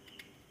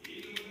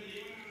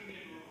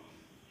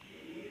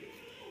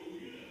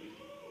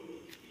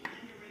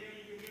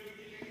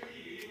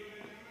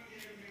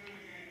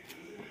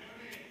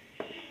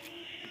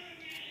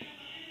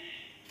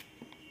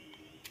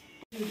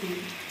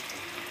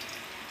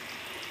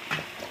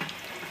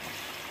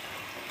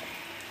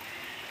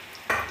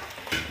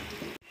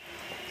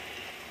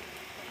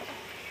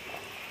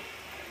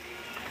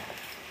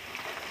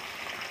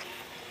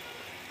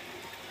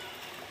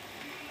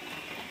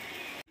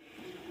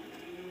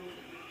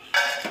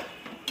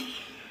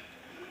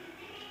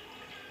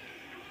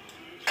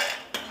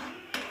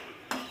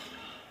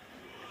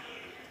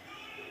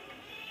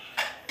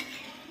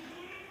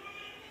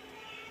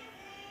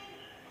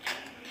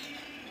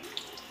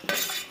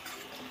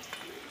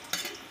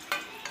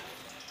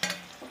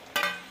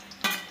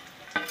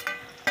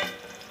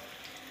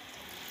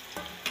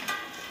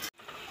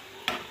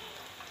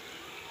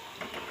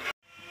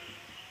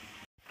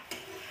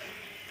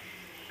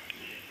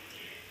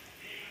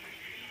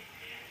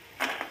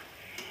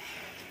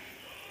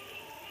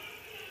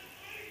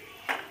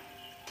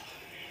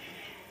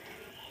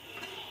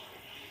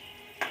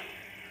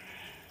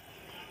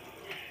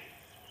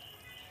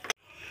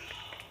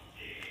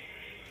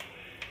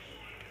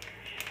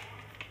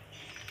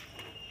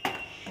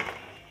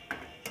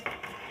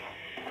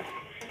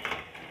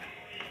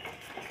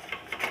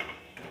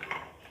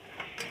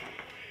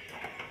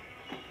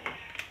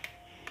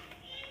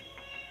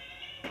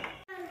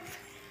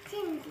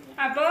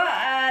 അപ്പോൾ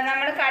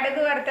നമ്മൾ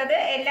കടുക് വറുത്തത്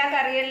എല്ലാ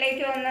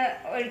കറികളിലേക്കും ഒന്ന്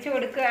ഒഴിച്ചു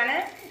കൊടുക്കുകയാണ്.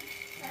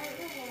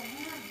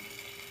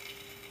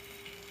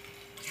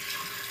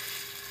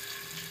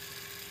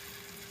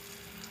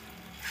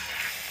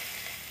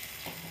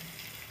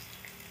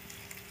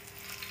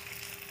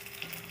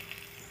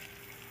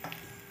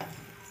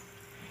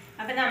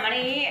 അപ്പം നമ്മൾ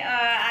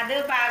അത്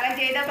പാകം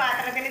ചെയ്ത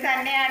പാത്രത്തിൽ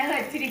തന്നെയാണ്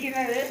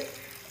വച്ചിരിക്കുന്നത്.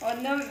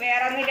 ഒന്നും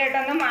വേറെ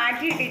ഒന്നിലോട്ടൊന്നും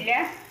മാറ്റിയിട്ടില്ല.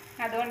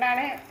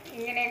 അതുകൊണ്ടാണ്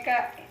ഇങ്ങനെയൊക്കെ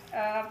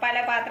പല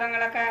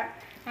പാത്രങ്ങളൊക്കെ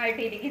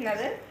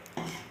ആയിട്ടിരിക്കുന്നത്.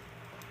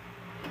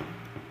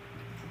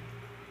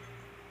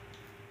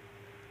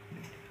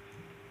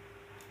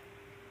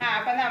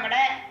 അപ്പം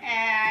നമ്മുടെ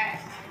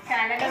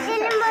ചാനലൊന്ന്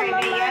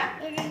സബ്സ്ക്രൈബ് ചെയ്യുക,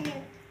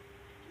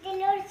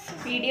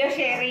 വീഡിയോ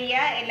ഷെയർ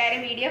ചെയ്യുക.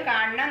 എല്ലാവരും വീഡിയോ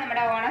കാണണം.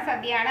 നമ്മുടെ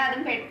ഓണസദ്യയാണ്,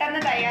 അതും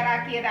പെട്ടെന്ന്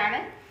തയ്യാറാക്കിയതാണ്.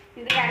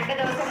 ഇത് 2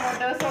 ദിവസം 3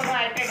 ദിവസമൊന്നും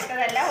ആയിട്ട്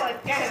എടുത്തതല്ല.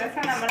 ഒറ്റ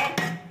ദിവസം നമ്മൾ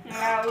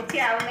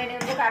ഉച്ചയാവുന്നതിന്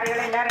മുമ്പ്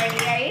കറികളെല്ലാം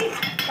റെഡിയായി,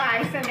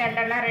 പായസം 2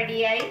 എണ്ണം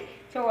റെഡിയായി,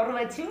 ചോറ്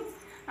വെച്ചു.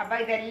 അപ്പോൾ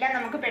ഇതെല്ലാം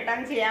നമുക്ക്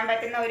പെട്ടെന്ന് ചെയ്യാൻ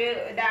പറ്റുന്ന ഒരു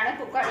ഇതാണ്.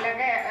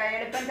 കുക്കറിലൊക്കെ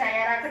എളുപ്പം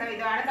തയ്യാറാക്കുന്ന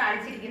വിധമാണ്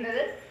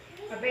കാണിച്ചിരിക്കുന്നത്.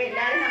 അപ്പോൾ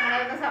എല്ലാവരും നമ്മളെ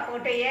ഒന്ന്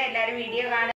സപ്പോർട്ട് ചെയ്യുക. എല്ലാവരും വീഡിയോ കാണുക.